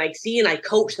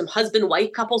coach some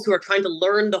husband-wife couples who are trying to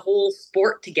learn the whole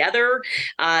sport together,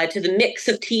 to the mix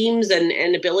of teams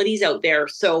and abilities out there.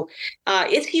 So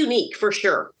it's unique for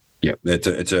sure. Yeah,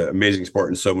 it's an amazing sport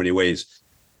in so many ways.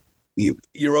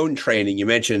 Your own training, you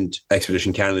mentioned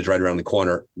Expedition Canada's right around the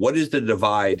corner. What is the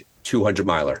Divide 200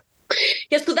 miler?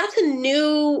 Yeah, so that's a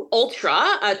new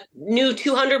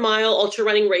 200-mile ultra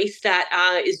running race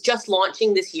that is just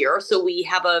launching this year. So we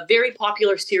have a very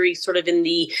popular series sort of in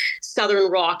the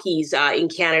Southern Rockies in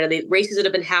Canada. The races that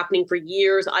have been happening for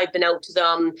years. I've been out to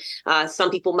them. Some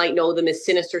people might know them as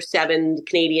Sinister 7, the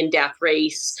Canadian Death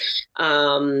Race.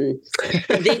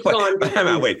 They've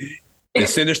gone. Wait. The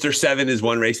Sinister 7 is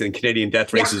one race and Canadian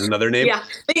Death Race is another name? Yeah,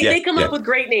 they come up with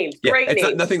great names. Yeah. Great names.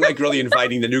 It's nothing like really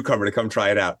inviting the newcomer to come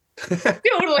try it out.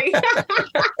 Totally.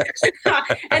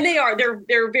 And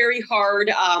they're very hard.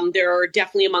 They're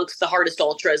definitely amongst the hardest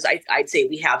ultras I'd say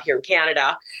we have here in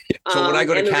Canada. So when I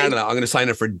go to Canada, I'm going to sign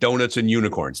up for Donuts and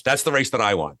Unicorns. That's the race that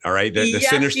I want. All right. The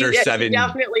Sinister 7. You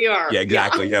definitely are. Yeah,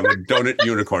 exactly. Yeah. I'm a donut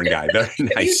unicorn guy. Very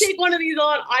nice. If you take one of these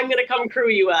on, I'm going to come crew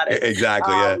you at it.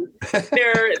 Exactly.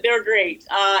 They're great.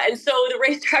 And so the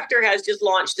race director has just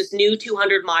launched this new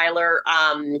 200 miler,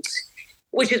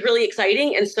 which is really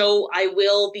exciting. And so I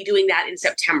will be doing that in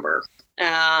September.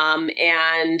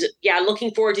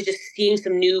 Looking forward to just seeing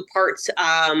some new parts of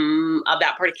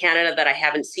that part of Canada that I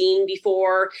haven't seen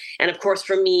before. And of course,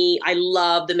 for me, I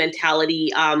love the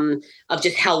mentality of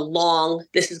just how long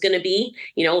this is going to be.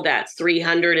 That's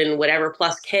 300 and whatever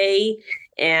plus K.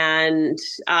 And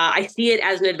I see it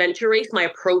as an adventure race. My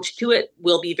approach to it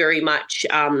will be very much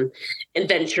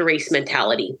adventure race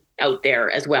mentality out there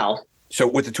as well. So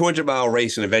with the 200-mile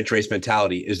race and adventure race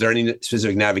mentality, is there any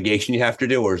specific navigation you have to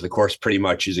do, or is the course pretty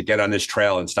much, is it get on this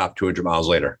trail and stop 200 miles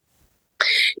later?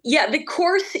 Yeah, the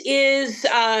course is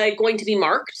going to be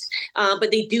marked, but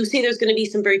they do say there's going to be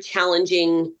some very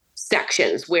challenging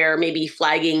sections where maybe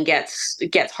flagging gets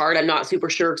hard. I'm not super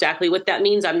sure exactly what that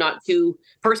means. I'm not too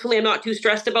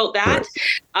stressed about that.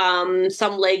 Right.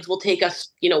 Some legs will take us,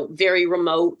 very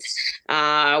remote,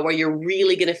 where you're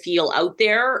really going to feel out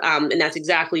there. And that's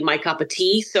exactly my cup of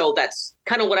tea. So that's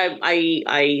kind of what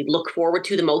I look forward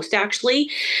to the most, actually.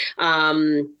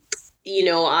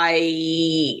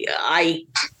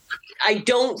 I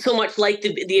don't so much like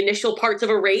the initial parts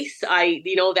of a race.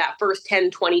 That first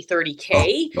 10, 20,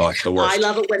 30K. Oh, it's the worst. I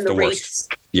love it when the race.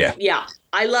 Yeah. Yeah.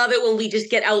 I love it when we just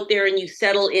get out there and you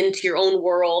settle into your own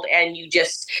world and you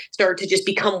just start to just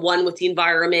become one with the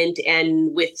environment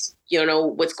and with,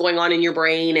 what's going on in your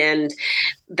brain and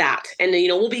that. And,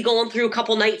 we'll be going through a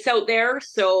couple nights out there.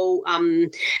 So,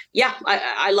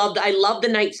 I love the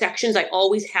night sections. I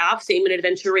always have, same in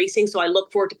adventure racing. So I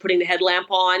look forward to putting the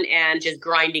headlamp on and just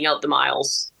grinding out the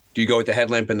miles. Do you go with the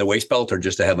headlamp and the waist belt or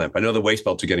just a headlamp? I know the waist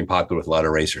belts are getting popular with a lot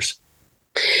of racers.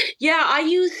 Yeah,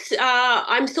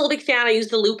 I'm still a big fan. I use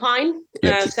the lupine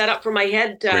setup for my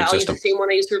head. I'll use the same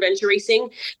one I use for adventure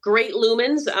racing. Great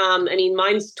lumens.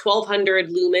 Mine's 1200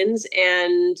 lumens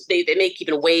and they make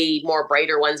even way more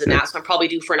brighter ones than that. So I'm probably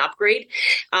due for an upgrade.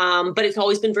 But it's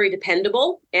always been very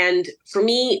dependable. And for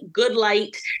me, good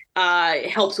light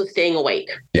helps with staying awake,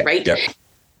 right? Yeah.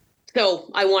 So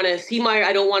I want to see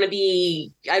I don't want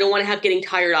to have getting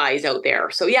tired eyes out there.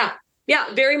 So yeah,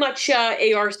 very much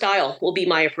AR style will be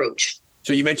my approach.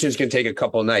 So you mentioned it's going to take a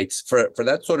couple of nights for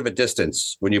that sort of a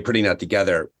distance when you're putting that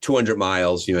together. 200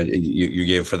 miles, you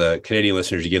give for the Canadian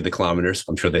listeners, you give the kilometers.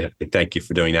 I'm sure they thank you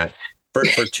for doing that. For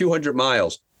 200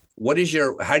 miles,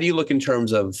 how do you look in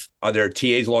terms of, are there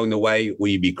TAs along the way? Will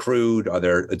you be crewed?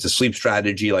 It's a sleep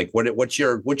strategy? Like what's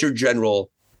your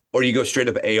general, or do you go straight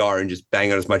up AR and just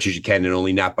bang out as much as you can and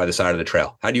only nap by the side of the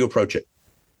trail? How do you approach it?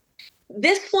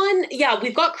 This one,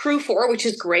 we've got crew for, which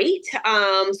is great.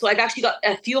 So I've actually got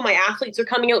a few of my athletes are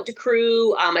coming out to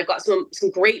crew. I've got some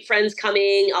great friends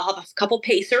coming. I'll have a couple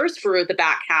pacers for the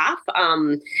back half,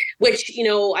 which,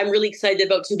 I'm really excited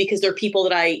about too, because they're people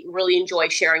that I really enjoy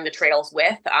sharing the trails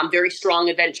with. Very strong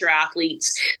adventure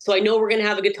athletes. So I know we're going to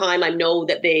have a good time. I know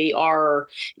that they are,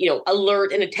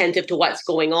 alert and attentive to what's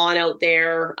going on out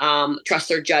there. Trust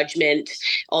their judgment,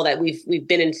 all that. We've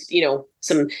been in,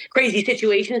 some crazy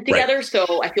situations together. Right.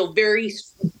 So I feel very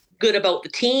good about the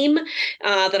team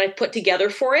that I've put together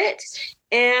for it.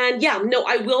 And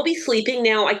I will be sleeping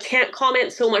now. I can't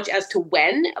comment so much as to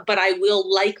when, but I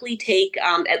will likely take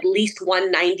at least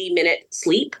one 90-minute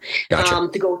sleep. Gotcha.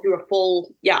 To go through a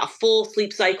full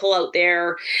sleep cycle out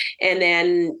there. And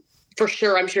then for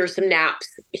sure, I'm sure some naps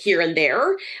here and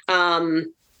there.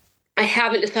 I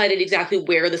haven't decided exactly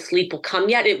where the sleep will come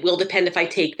yet. It will depend if I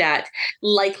take that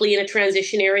likely in a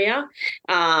transition area,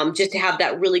 just to have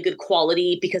that really good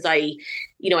quality, because I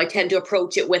tend to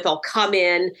approach it with, I'll come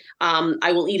in,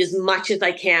 I will eat as much as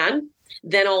I can,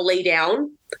 then I'll lay down,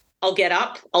 I'll get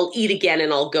up, I'll eat again,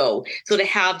 and I'll go. So to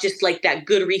have just like that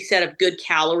good reset of good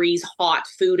calories, hot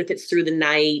food if it's through the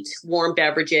night, warm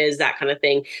beverages, that kind of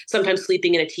thing. Sometimes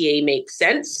sleeping in a TA makes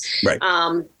sense. Right.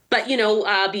 But,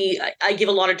 I give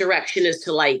a lot of direction as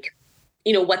to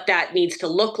what that needs to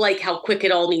look like, how quick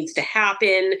it all needs to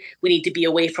happen. We need to be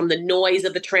away from the noise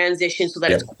of the transition so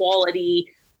that it's quality,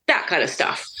 that kind of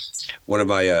stuff. One of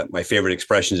my favorite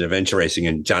expressions in adventure racing,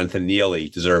 and Jonathan Neely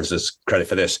deserves this credit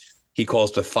for this, he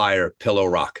calls the fire pillow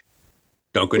rock.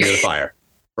 Don't go near the fire,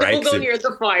 right? Don't go near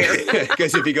the fire.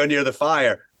 Because if you go near the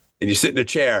fire and you sit in a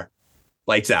chair,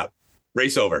 lights out,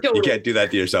 race over. Totally. You can't do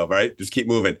that to yourself, right? Just keep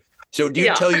moving. So do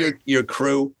you tell your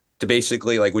crew to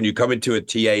basically, like, when you come into a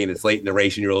TA and it's late in the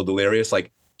race and you're a little delirious,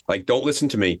 like don't listen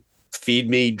to me, feed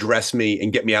me, dress me,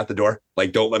 and get me out the door?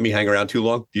 Like, don't let me hang around too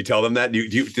long. Do you tell them that? Do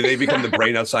they become the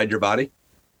brain outside your body?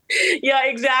 Yeah,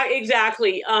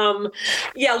 exactly.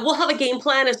 We'll have a game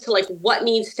plan as to what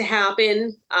needs to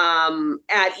happen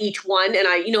at each one. And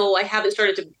I haven't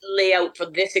started to lay out for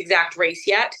this exact race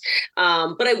yet,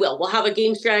 but I will. We'll have a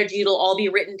game strategy. It'll all be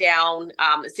written down,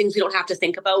 things we don't have to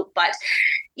think about. But,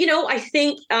 I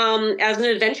think as an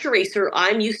adventure racer,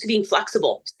 I'm used to being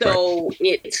flexible. So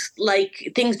It's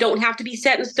like things don't have to be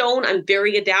set in stone. I'm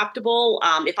very adaptable.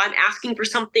 If I'm asking for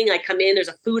something, I come in, there's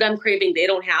a food I'm craving, they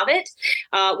don't have it.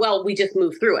 Well, we just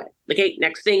move through it. Okay,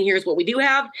 next thing, here's what we do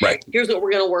have. Right. Here's what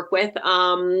we're going to work with.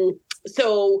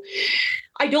 So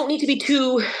I don't need to be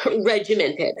too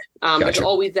regimented. Gotcha. There's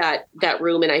always that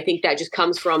room. And I think that just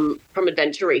comes from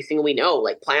adventure racing. We know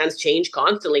plans change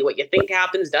constantly. What you think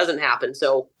happens doesn't happen.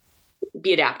 So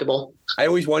be adaptable. I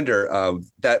always wonder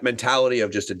that mentality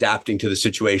of just adapting to the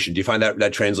situation. Do you find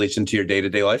that translates into your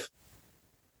day-to-day life?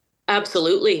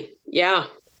 Absolutely. Yeah.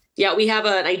 Yeah, we have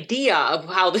an idea of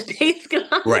how the day's going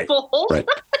to unfold, right.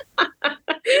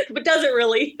 But does it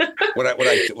really? When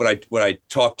I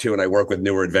talk to and I work with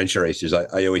newer adventure racers,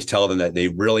 I always tell them that they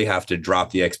really have to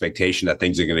drop the expectation that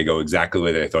things are going to go exactly the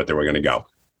way they thought they were going to go.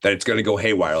 That it's going to go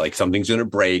haywire, like something's going to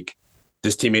break.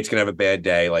 This teammate's going to have a bad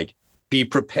day. Like, be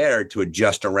prepared to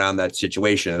adjust around that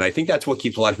situation. And I think that's what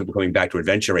keeps a lot of people coming back to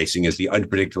adventure racing, is the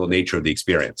unpredictable nature of the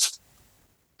experience.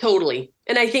 Totally.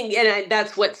 And I think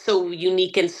that's what's so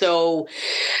unique and so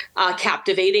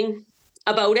captivating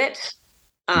about it.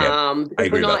 I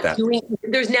agree about that.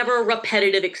 There's never a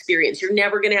repetitive experience. You're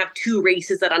never going to have two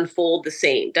races that unfold the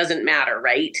same. Doesn't matter,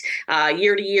 right?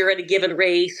 Year to year at a given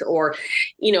race, or,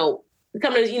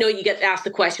 sometimes, you get asked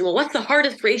the question, well, what's the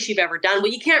hardest race you've ever done?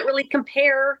 Well, you can't really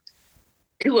compare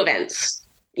two events.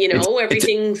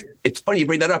 Everything's. It's funny you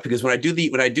bring that up, because when I do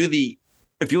the,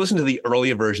 if you listen to the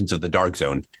earlier versions of the Dark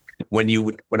Zone,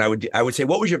 I would say,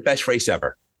 what was your best race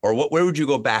ever? Or where would you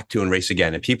go back to and race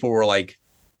again? And people were like,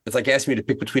 it's like asking me to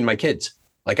pick between my kids.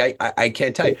 Like, I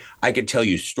can't tell you. I could tell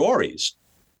you stories.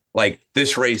 Like,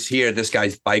 this race here, this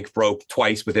guy's bike broke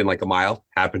twice within like a mile.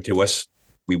 Happened to us.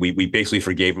 We basically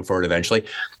forgave him for it eventually.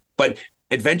 But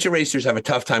adventure racers have a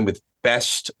tough time with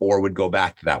best, or would go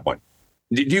back to that one.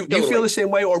 Do you feel the same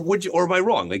way, or am I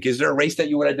wrong? Like, is there a race that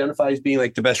you would identify as being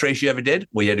like the best race you ever did,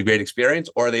 where you had a great experience,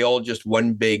 or are they all just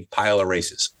one big pile of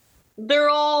races?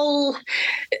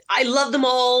 I love them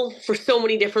all for so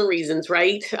many different reasons,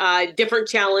 right? Different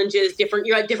challenges,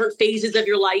 you're at different phases of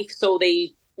your life. So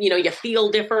they, you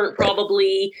feel different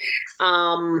probably.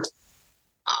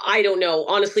 I don't know.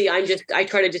 Honestly, I'm just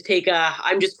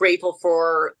grateful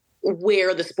for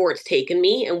where the sport's taken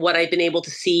me and what I've been able to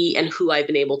see and who I've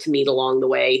been able to meet along the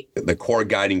way. The core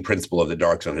guiding principle of the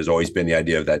Dark Zone has always been the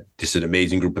idea of that this is an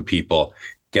amazing group of people,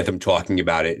 get them talking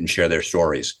about it and share their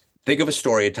stories. Think of a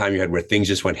story, a time you had where things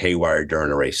just went haywire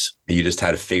during a race and you just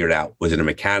had to figure it out. Was it a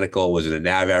mechanical? Was it a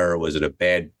nav error? Was it a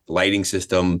bad lighting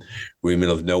system? Were you in the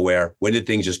middle of nowhere? When did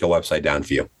things just go upside down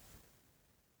for you?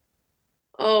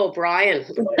 Oh, Brian.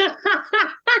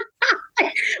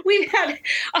 We've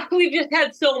just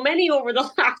had so many over the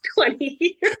last 20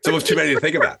 years. It's almost too many to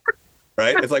think about,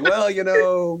 right? It's like, well,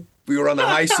 we were on the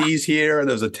high seas here and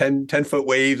there was a 10-foot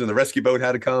waves and the rescue boat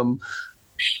had to come.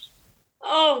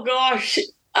 Oh, gosh.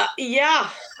 Yeah.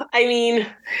 I mean,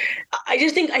 I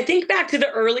think back to the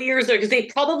early years because they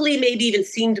probably maybe even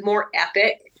seemed more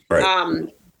epic. Right.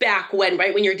 Back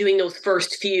when you're doing those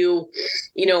first few,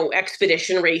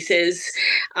 expedition races.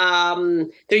 There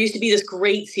used to be this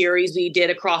great series we did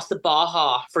across the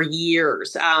Baja for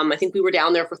years. I think we were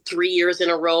down there for 3 years in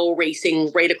a row,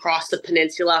 racing right across the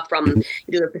peninsula from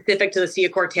either the Pacific to the Sea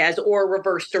of Cortez or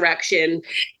reverse direction,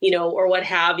 or what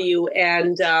have you.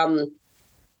 And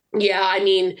I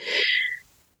mean,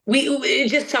 we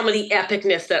just some of the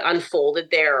epicness that unfolded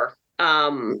there.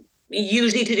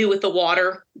 Usually to do with the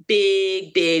water,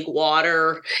 big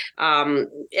when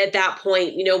at that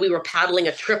point, we were paddling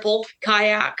a triple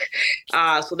kayak.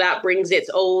 So that brings its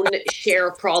own share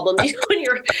of problems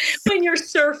when you're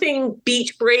surfing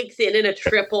beach breaks in a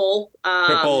triple.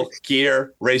 Triple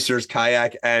gear, racers,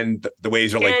 kayak, and the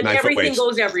waves are like 9-foot waves. Everything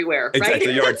goes everywhere, right? It's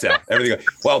a yard sale. Everything goes.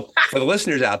 Well, for the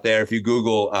listeners out there, if you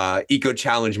Google Eco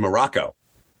Challenge Morocco,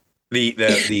 the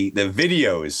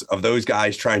videos of those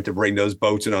guys trying to bring those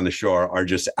boats in on the shore are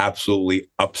just absolutely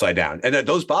upside down. And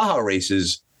those Baja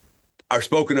races are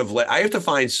spoken of. I have to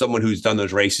find someone who's done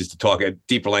those races to talk at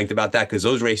deeper length about that, because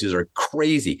those races are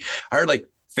crazy. I heard like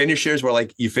finishers where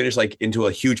like you finish like into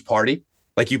a huge party,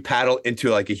 like you paddle into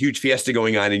like a huge fiesta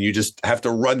going on and you just have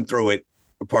to run through it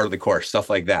for part of the course, stuff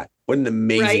like that. What an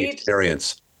amazing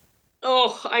experience.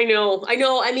 Oh, I know.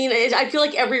 I mean, I feel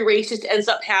like every race just ends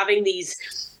up having these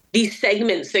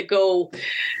segments that go,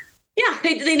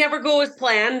 they never go as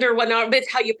planned or whatnot, but it's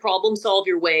how you problem solve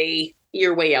your way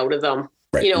out of them.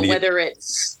 Right. Whether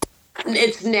it's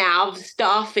nav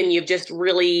stuff and you've just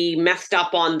really messed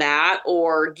up on that,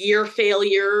 or gear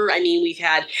failure. I mean, we've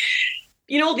had,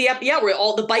 where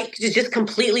all the bike is just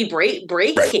completely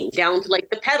breaking down to like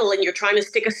the pedal and you're trying to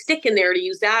stick a stick in there to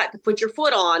use that to put your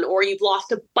foot on, or you've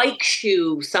lost a bike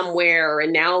shoe somewhere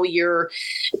and now you're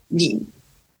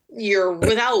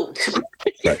without.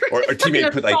 Right. Or a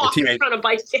teammate put like a teammate trying to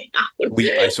bike down.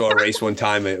 I saw a race one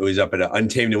time. It was up at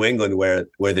Untamed New England where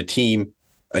the team,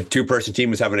 a 2-person team,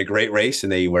 was having a great race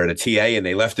and they were at a TA and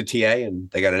they left the TA and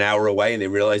they got an hour away and they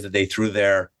realized that they threw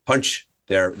their punch,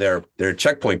 their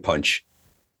checkpoint punch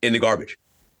in the garbage.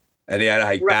 And they had to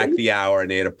hike back the hour and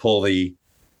they had to pull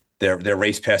their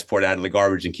race passport out of the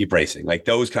garbage and keep racing. Like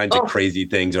those kinds of crazy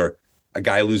things, or a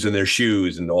guy losing their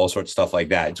shoes and all sorts of stuff like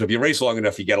that. So if you race long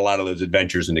enough, you get a lot of those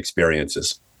adventures and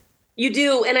experiences. You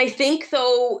do. And I think,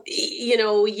 though, you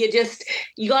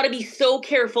got to be so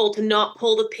careful to not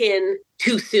pull the pin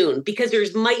too soon, because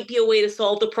might be a way to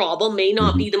solve the problem, may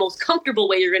not be the most comfortable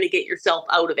way you're going to get yourself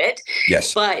out of it.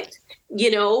 Yes. But,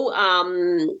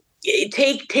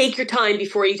 take your time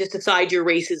before you just decide your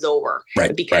race is over.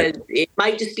 Right. Because it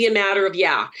might just be a matter of,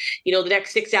 the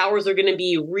next 6 hours are going to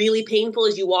be really painful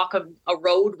as you walk a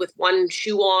road with one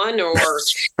shoe on, or,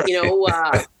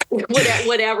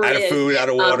 whatever out it of is. Food, out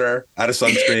of water, out of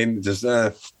sunscreen, just,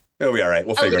 it'll be all right.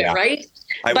 We'll figure it out. Right.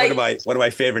 One of my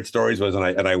favorite stories was,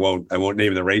 and I won't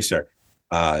name the racer.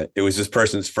 It was this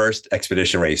person's first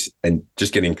expedition race and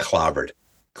just getting clobbered,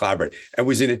 and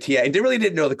was in a TA and they really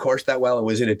didn't know the course that well, and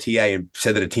was in a TA and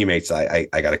said to the teammates, I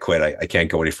got to quit. I can't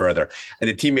go any further. And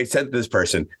the teammate said to this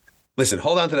person, listen,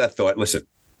 hold on to that thought. Listen,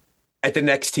 at the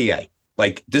next TA,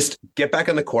 like just get back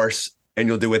on the course and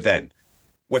you'll do it then.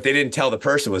 What they didn't tell the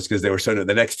person was because they were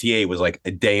the next TA was like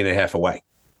a day and a half away.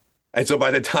 And so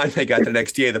by the time they got to the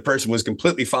next TA, the person was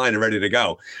completely fine and ready to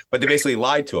go. But they basically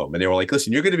lied to him. And they were like,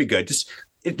 listen, you're going to be good. Just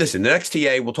listen, the next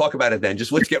TA, we'll talk about it then.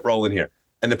 Just let's get rolling here.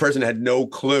 And the person had no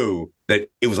clue that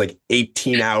it was like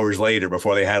 18 hours later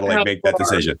before they had to make that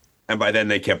decision. And by then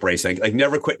they kept racing. Like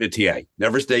never quit in a TA.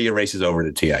 Never stay your races over in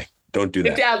a TA. Don't do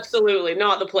that. It's absolutely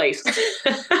not the place.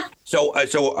 So I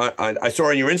saw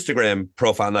on your Instagram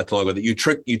profile not too long ago that you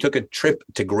took a trip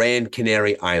to Grand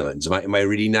Canary Islands. Am I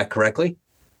reading that correctly?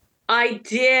 I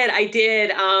did.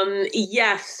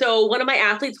 Yes. So one of my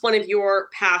athletes, one of your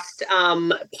past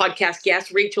podcast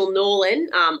guests, Rachel Nolan,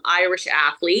 Irish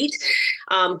athlete,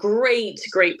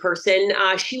 Great person.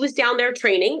 She was down there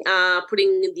training,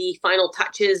 putting the final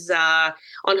touches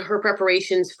on her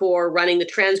preparations for running the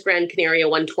Trans Gran Canaria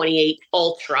 128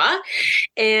 Ultra.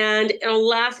 And in a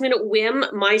last minute whim,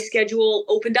 my schedule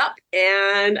opened up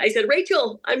and I said,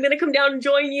 Rachel, I'm going to come down and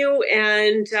join you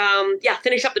and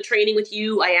finish up the training with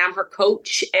you. I am her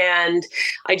coach. And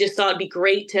I just thought it'd be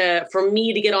great for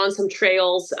me to get on some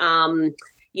trails.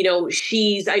 I knew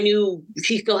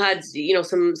she still had,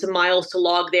 some miles to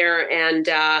log there, and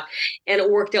it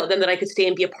worked out then that I could stay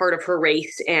and be a part of her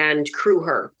race and crew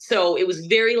her. So it was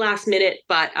very last minute,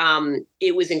 but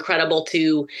it was incredible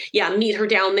to, meet her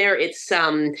down there. It's,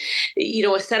 a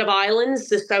set of islands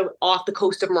just off the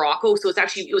coast of Morocco. So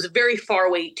it was a very far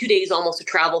away, 2 days almost to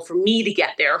travel for me to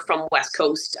get there from West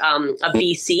Coast of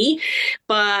BC,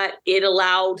 but it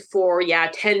allowed for,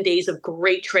 10 days of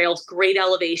great trails, great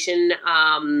elevation,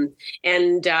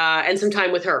 and some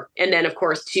time with her. And then, of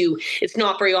course, it's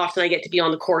not very often I get to be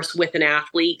on the course with an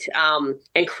athlete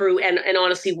and crew and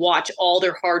honestly watch all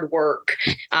their hard work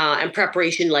and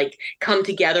preparation come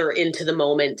together into the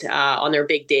moment on their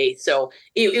big day. So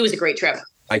it was a great trip.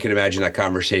 I can imagine that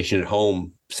conversation at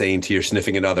home saying to your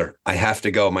significant another, I have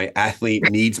to go. My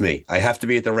athlete needs me. I have to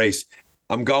be at the race.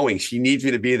 I'm going. She needs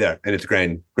me to be there. And it's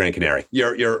Gran Canaria.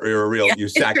 You're a real, you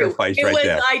sacrificed right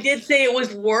there. I did say it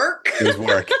was work. It was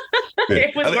work.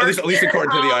 It was work. At least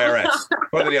according to the IRS.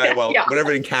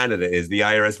 Whatever in Canada is, the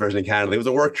IRS version in Canada, it was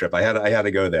a work trip. I had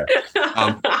to go there.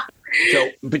 So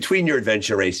between your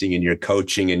adventure racing and your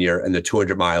coaching and the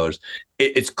 200 milers,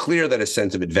 it's clear that a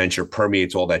sense of adventure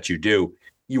permeates all that you do.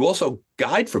 You also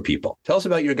guide for people. Tell us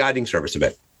about your guiding service a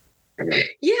bit.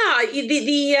 Yeah,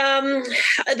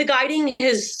 the guiding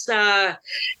has sort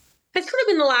of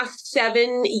been the last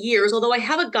 7 years, although I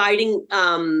have a guiding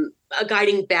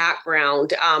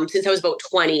background since I was about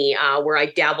 20, where I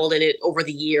dabbled in it over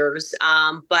the years.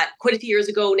 But quite a few years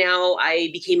ago now,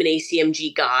 I became an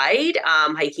ACMG guide,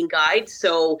 hiking guide.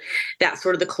 So that's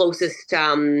sort of the closest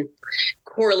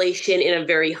correlation in a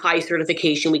very high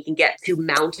certification we can get to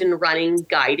mountain running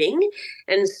guiding.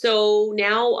 And so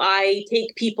now I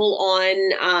take people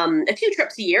on a few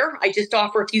trips a year. I just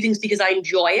offer a few things because I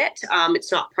enjoy it.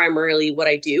 It's not primarily what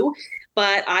I do.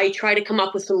 But I try to come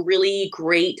up with some really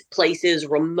great places,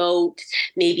 remote,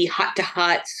 maybe hut to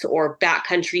huts or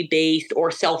backcountry based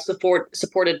or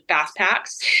self-supported fast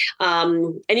packs,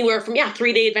 anywhere from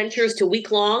 3-day adventures to week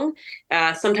long,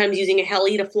 sometimes using a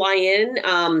heli to fly in,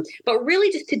 but really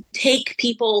just to take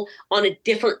people on a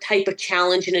different type of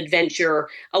challenge and adventure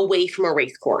away from a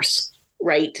race course.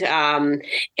 Right.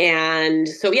 And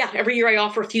so, every year I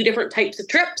offer a few different types of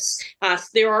trips.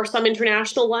 There are some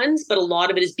international ones, but a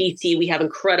lot of it is BC. We have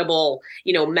incredible,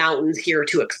 mountains here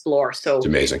to explore. So it's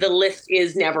amazing. The list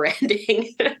is never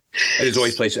ending. It is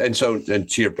always places. And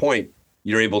to your point,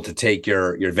 you're able to take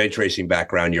your adventure racing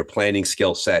background, your planning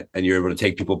skill set, and you're able to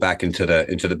take people back into the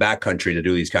backcountry to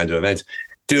do these kinds of events.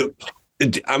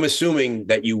 I'm assuming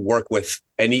that you work with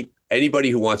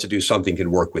anybody who wants to do something can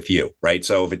work with you, right?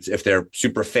 So if they're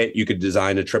super fit, you could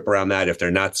design a trip around that. If they're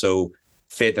not so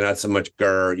fit, they're not so much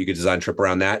you could design a trip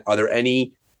around that. Are there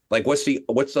any, what's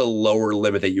the lower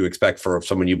limit that you expect for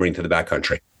someone you bring to the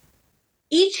backcountry?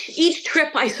 Each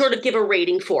trip I sort of give a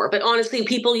rating for, but honestly,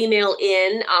 people email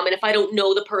in, and if I don't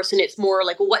know the person, it's more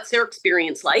like, well, what's their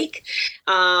experience like?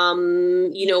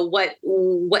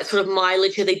 What sort of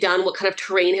mileage have they done? What kind of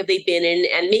terrain have they been in?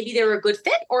 And maybe they're a good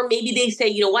fit, or maybe they say,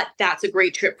 you know what, that's a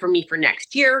great trip for me for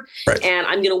next year. Right. And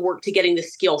I'm going to work to getting the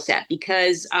skill set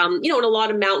because, in a lot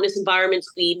of mountainous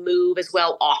environments, we move as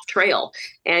well off trail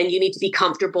and you need to be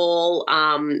comfortable,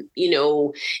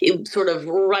 sort of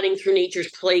running through nature's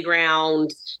playground,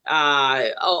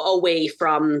 away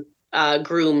from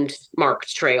groomed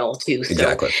marked trail too. So,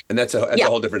 exactly. And that's a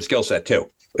whole different skill set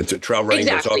too. It's a trail running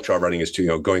versus off trail running is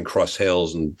going cross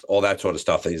hills and all that sort of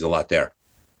stuff. There's a lot there.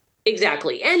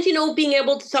 Exactly. And, being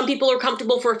able to, some people are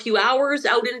comfortable for a few hours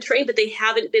out in train, but they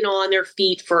haven't been on their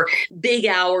feet for big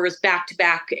hours back to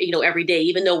back, every day,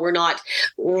 even though we're not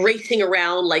racing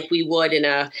around like we would in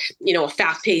a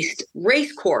fast paced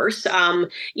race course.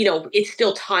 It's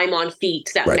still time on feet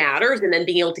that matters. And then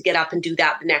being able to get up and do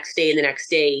that the next day and the next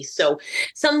day. So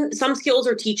some skills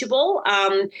are teachable.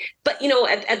 But,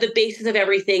 at the basis of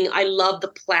everything, I love the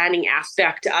planning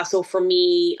aspect. So for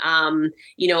me,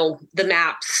 the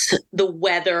maps, the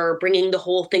weather, bringing the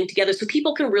whole thing together so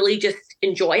people can really just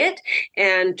enjoy it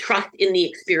and trust in the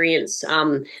experience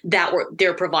that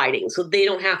they're providing. So they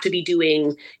don't have to be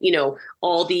doing,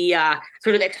 all the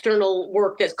sort of external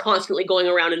work that's constantly going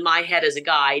around in my head as a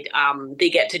guide. They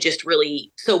get to just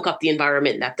really soak up the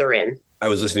environment that they're in. I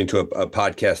was listening to a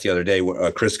podcast the other day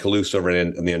where Chris Kalous over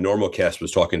in the Normal Cast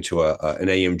was talking to an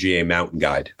AMGA mountain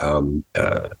guide,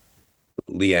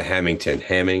 Leah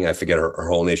Hamming. I forget her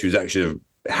whole name. She was actually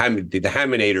the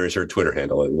Haminator is her Twitter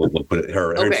handle. We'll put it,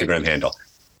 her Instagram handle.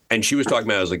 And she was talking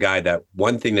about as a guide that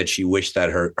one thing that she wished that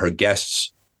her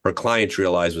guests, her clients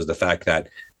realized was the fact that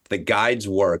the guide's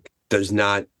work does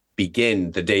not begin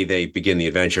the day they begin the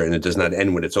adventure, and it does not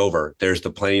end when it's over. There's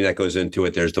the planning that goes into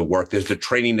it. There's the work. There's the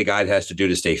training the guide has to do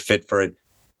to stay fit for it.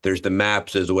 There's the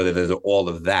maps. There's all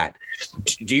of that.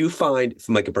 Do you find,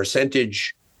 from like a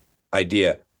percentage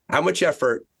idea, how much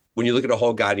effort, when you look at a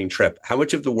whole guiding trip, how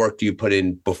much of the work do you put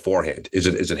in beforehand? Is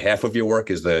it half of your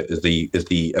work? Is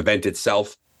the event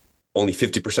itself only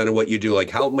 50% of what you do?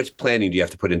 Like, how much planning do you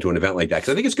have to put into an event like that? Because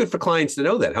I think it's good for clients to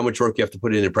know that, how much work you have to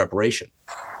put in preparation.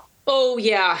 Oh,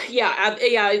 yeah.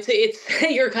 It's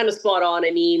you're kind of spot on.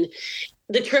 I mean,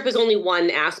 the trip is only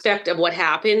one aspect of what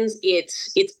happens.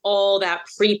 It's all that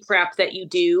pre-prep that you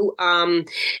do.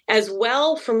 As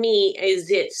well, for me,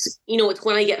 it's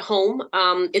when I get home,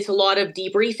 it's a lot of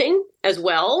debriefing as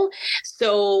well.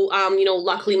 So,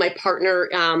 luckily my partner,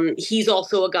 he's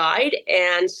also a guide.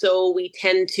 And so we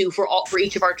tend to, for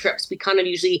each of our trips, we kind of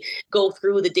usually go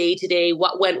through the day to day,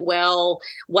 what went well,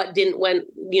 what didn't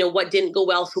go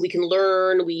well, so we can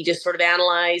learn. We just sort of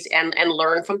analyze and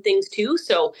learn from things too.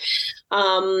 So,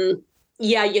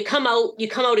 you come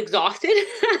out exhausted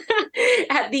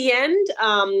at the end,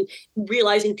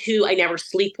 realizing too, I never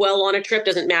sleep well on a trip.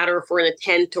 Doesn't matter if we're in a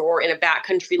tent or in a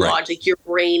backcountry lodge, like your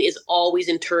brain is always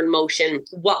in turn motion.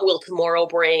 What will tomorrow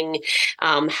bring?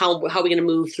 How are we going to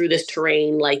move through this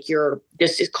terrain? Like you're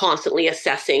just constantly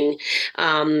assessing,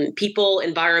 people,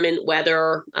 environment,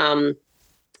 weather, and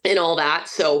all that.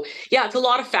 So yeah, it's a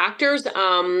lot of factors,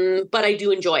 but I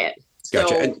do enjoy it.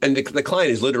 Gotcha. And the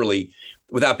client is literally,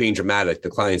 without being dramatic, the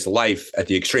client's life at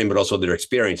the extreme, but also their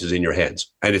experience is in your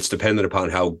hands. And it's dependent upon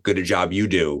how good a job you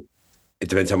do. It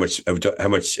depends how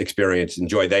much experience and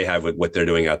joy they have with what they're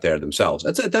doing out there themselves.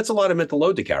 That's a lot of mental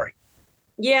load to carry.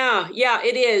 Yeah,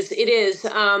 it is.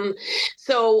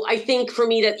 So I think for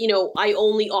me that, I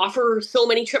only offer so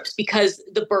many trips because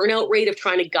the burnout rate of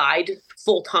trying to guide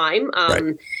full time,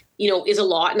 is a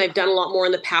lot. And I've done a lot more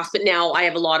in the past, but now I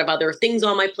have a lot of other things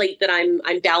on my plate that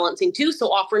I'm balancing too.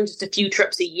 So offering just a few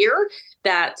trips a year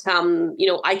that,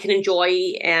 I can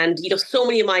enjoy. And, so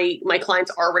many of my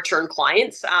clients are return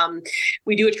clients.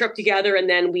 We do a trip together and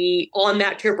then on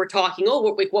that trip, we're talking,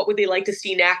 what would they like to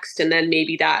see next? And then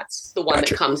maybe that's the one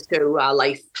that comes to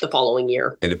life the following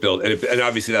year. And and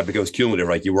obviously that becomes cumulative,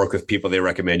 right? You work with people, they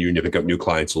recommend you, and you pick up new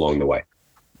clients along the way.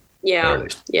 Yeah.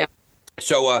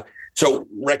 So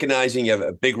recognizing you have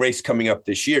a big race coming up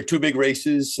this year, 2 big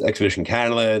races, Expedition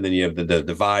Canada, and then you have the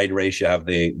Divide race, you have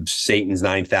the Satan's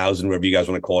 9,000, whatever you guys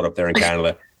want to call it up there in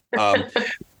Canada.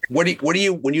 What do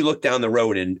you, when you look down the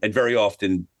road, and very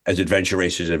often as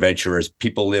adventurers,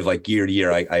 people live like year to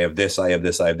year, I have this, I have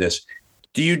this, I have this.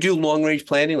 Do you do long range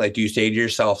planning? Like, do you say to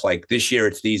yourself, like, this year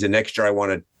it's these, and next year I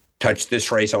want to touch this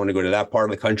race, I want to go to that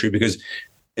part of the country? Because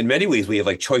in many ways we have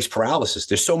like choice paralysis.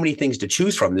 There's so many things to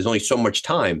choose from. There's only so much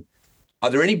time. Are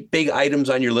there any big items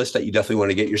on your list that you definitely want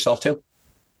to get yourself to?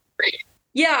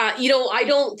 Yeah, I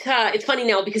don't, it's funny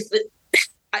now because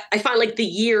I find like the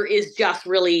year is just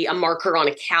really a marker on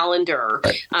a calendar.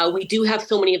 Right. We do have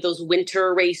so many of those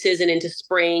winter races and into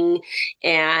spring,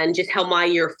 and just how my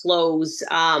year flows,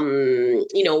 from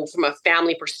a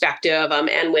family perspective,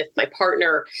 and with my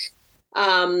partner.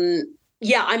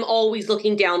 I'm always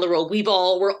looking down the road.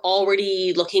 We're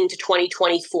already looking to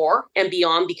 2024 and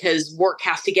beyond because work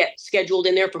has to get scheduled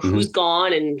in there for who's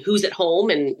gone and who's at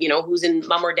home and, who's in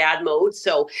mom or dad mode.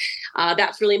 So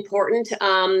that's really important.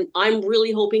 I'm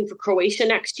really hoping for Croatia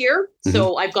next year.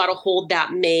 So I've got to hold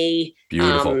that May.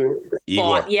 Beautiful.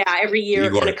 Igor. Yeah. Every year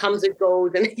it kind of comes and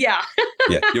goes. And yeah.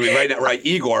 Right.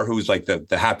 Igor, who's like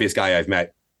the happiest guy I've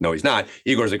met. No, he's not.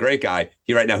 Igor's a great guy.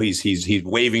 Right now he's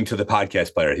waving to the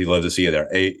podcast player. He'd love to see you there.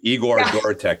 Igor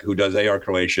Dorotek, who does AR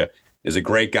Croatia, is a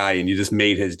great guy, and you just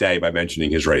made his day by mentioning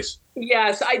his race.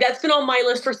 Yes, that's been on my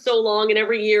list for so long, and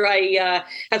every year I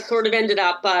have sort of ended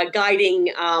up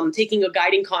guiding, taking a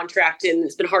guiding contract, and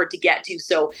it's been hard to get to.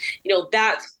 So,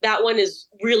 that one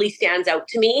really stands out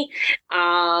to me.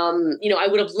 I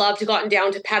would have loved to gotten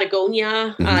down to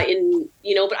Patagonia, but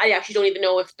I actually don't even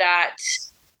know if that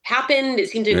happened. It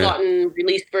seemed to have gotten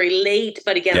released very late,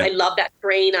 but again, I love that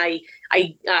terrain. I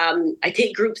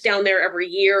take groups down there every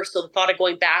year, so the thought of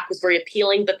going back was very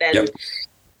appealing. But then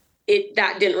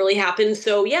that didn't really happen.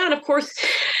 So and of course,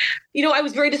 I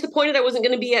was very disappointed I wasn't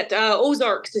going to be at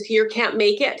Ozarks this year. Can't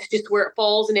make it, just where it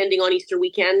falls and ending on Easter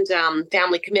weekend.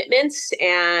 Family commitments,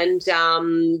 and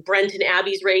Brent and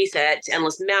Abby's race at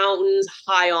Endless Mountains,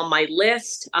 high on my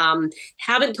list.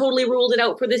 Haven't totally ruled it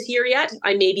out for this year yet.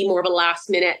 I may be more of a last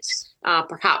minute,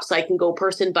 perhaps I can go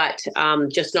person, but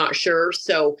just not sure.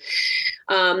 So,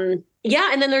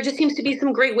 and then there just seems to be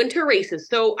some great winter races.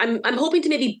 So I'm hoping to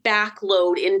maybe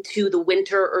backload into the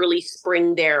winter, early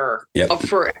spring there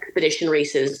for expedition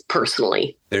races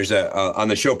personally. There's on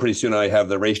the show pretty soon, I have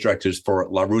the race directors for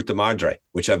La Ruta Madre,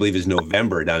 which I believe is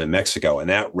November down in Mexico. And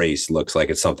that race looks like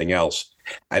it's something else.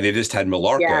 And they just had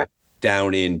Mallorca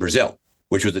down in Brazil,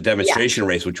 which was a demonstration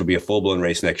race, which will be a full-blown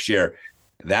race next year.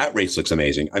 That race looks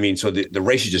amazing. I mean, so the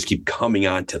races just keep coming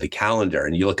onto the calendar,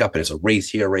 and you look up and it's a race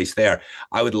here, a race there.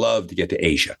 I would love to get to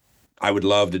Asia. I would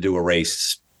love to do a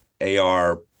race,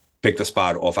 AR, pick the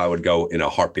spot off. I would go in a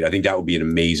heartbeat. I think that would be an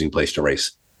amazing place to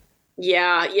race.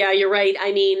 Yeah, you're right.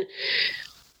 I mean,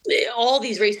 all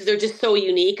these races are just so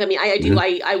unique. I mean,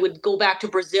 I would go back to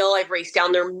Brazil. I've raced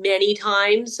down there many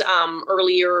times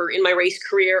earlier in my race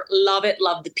career. Love it.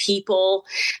 Love the people.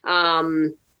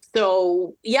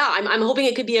 So, I'm hoping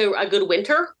it could be a good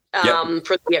winter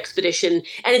for the expedition.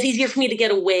 And it's easier for me to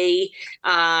get away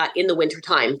in the winter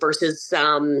time versus,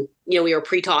 we were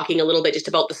pre-talking a little bit just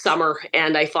about the summer.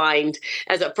 And I find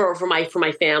for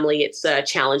my family, it's a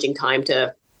challenging time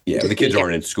to. Yeah, the kids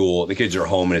aren't in school. The kids are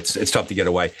home, and it's tough to get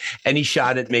away. Any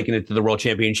shot at making it to the World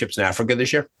Championships in Africa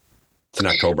this year? It's in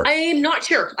October. I'm not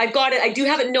sure. I've got it. I do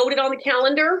have it noted on the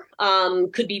calendar.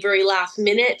 Could be very last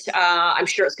minute. I'm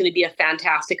sure it's going to be a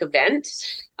fantastic event.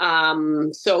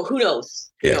 So who knows?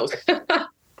 Who knows?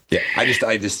 I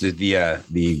just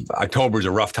the October is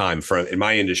a rough time in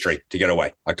my industry to get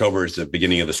away. October is the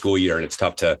beginning of the school year, and it's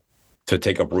tough to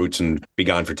take up roots and be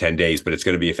gone for 10 days. But it's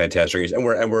going to be a fantastic race, and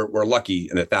we're lucky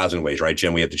in 1,000 ways, right,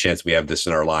 Jim? We have the chance. We have this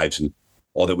in our lives, and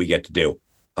all that we get to do.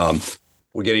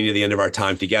 We're getting to the end of our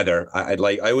time together. I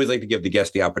always like to give the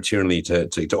guests the opportunity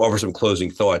to offer some closing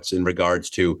thoughts in regards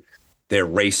to their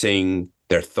racing,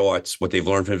 their thoughts, what they've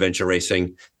learned from adventure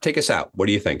racing. Take us out. What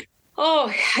do you think?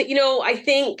 Oh, I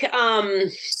think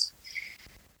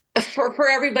for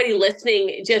everybody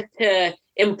listening, just to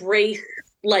embrace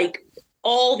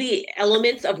all the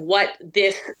elements of what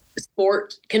this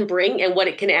sport can bring and what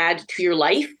it can add to your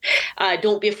life.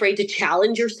 Don't be afraid to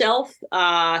challenge yourself.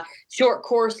 Short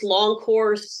course, long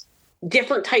course,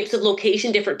 different types of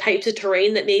location, different types of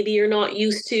terrain that maybe you're not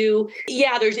used to.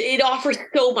 It offers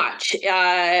so much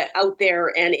out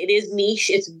there, and it is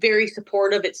niche. It's very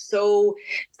supportive. It's so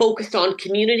focused on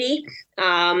community.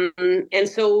 And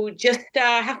so just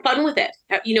have fun with it.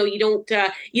 You don't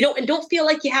feel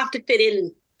like you have to fit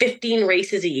in 15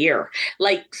 races a year.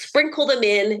 Sprinkle them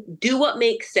in, do what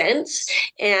makes sense,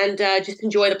 and just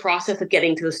enjoy the process of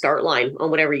getting to the start line on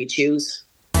whatever you choose.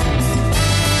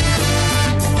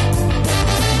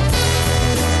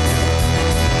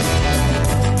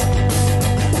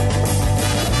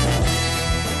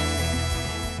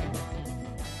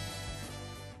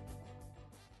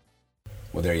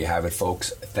 Well, there you have it, folks.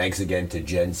 Thanks again to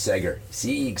Jen Segger,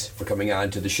 Seegs, for coming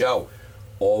on to the show.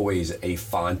 Always a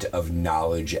font of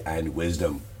knowledge and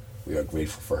wisdom. We are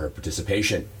grateful for her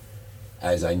participation.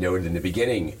 As I noted in the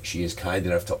beginning, she is kind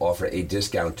enough to offer a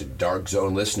discount to Dark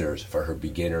Zone listeners for her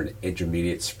beginner and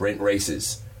intermediate sprint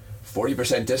races.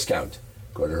 40% discount.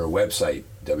 Go to her website,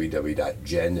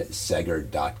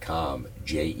 www.jensegger.com,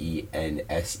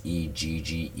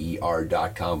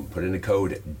 JENSEGGER.com. Put in the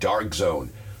code DARKZONE,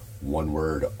 one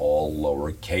word, all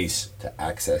lowercase, to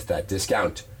access that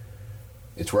discount.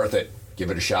 It's worth it. Give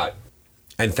it a shot.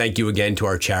 And thank you again to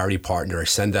our charity partner,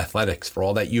 Ascend Athletics, for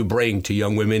all that you bring to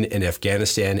young women in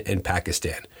Afghanistan and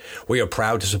Pakistan. We are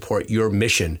proud to support your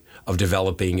mission of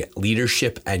developing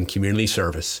leadership and community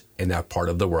service in that part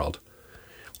of the world.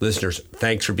 Listeners,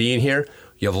 thanks for being here.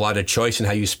 You have a lot of choice in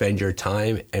how you spend your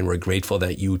time, and we're grateful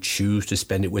that you choose to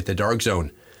spend it with the Dark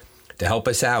Zone. To help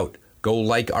us out, go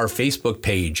like our Facebook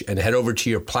page and head over to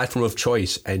your platform of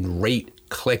choice and rate,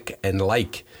 click, and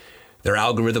like. Their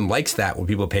algorithm likes that when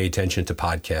people pay attention to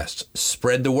podcasts.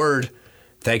 Spread the word.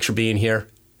 Thanks for being here,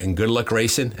 and good luck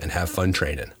racing, and have fun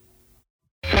training.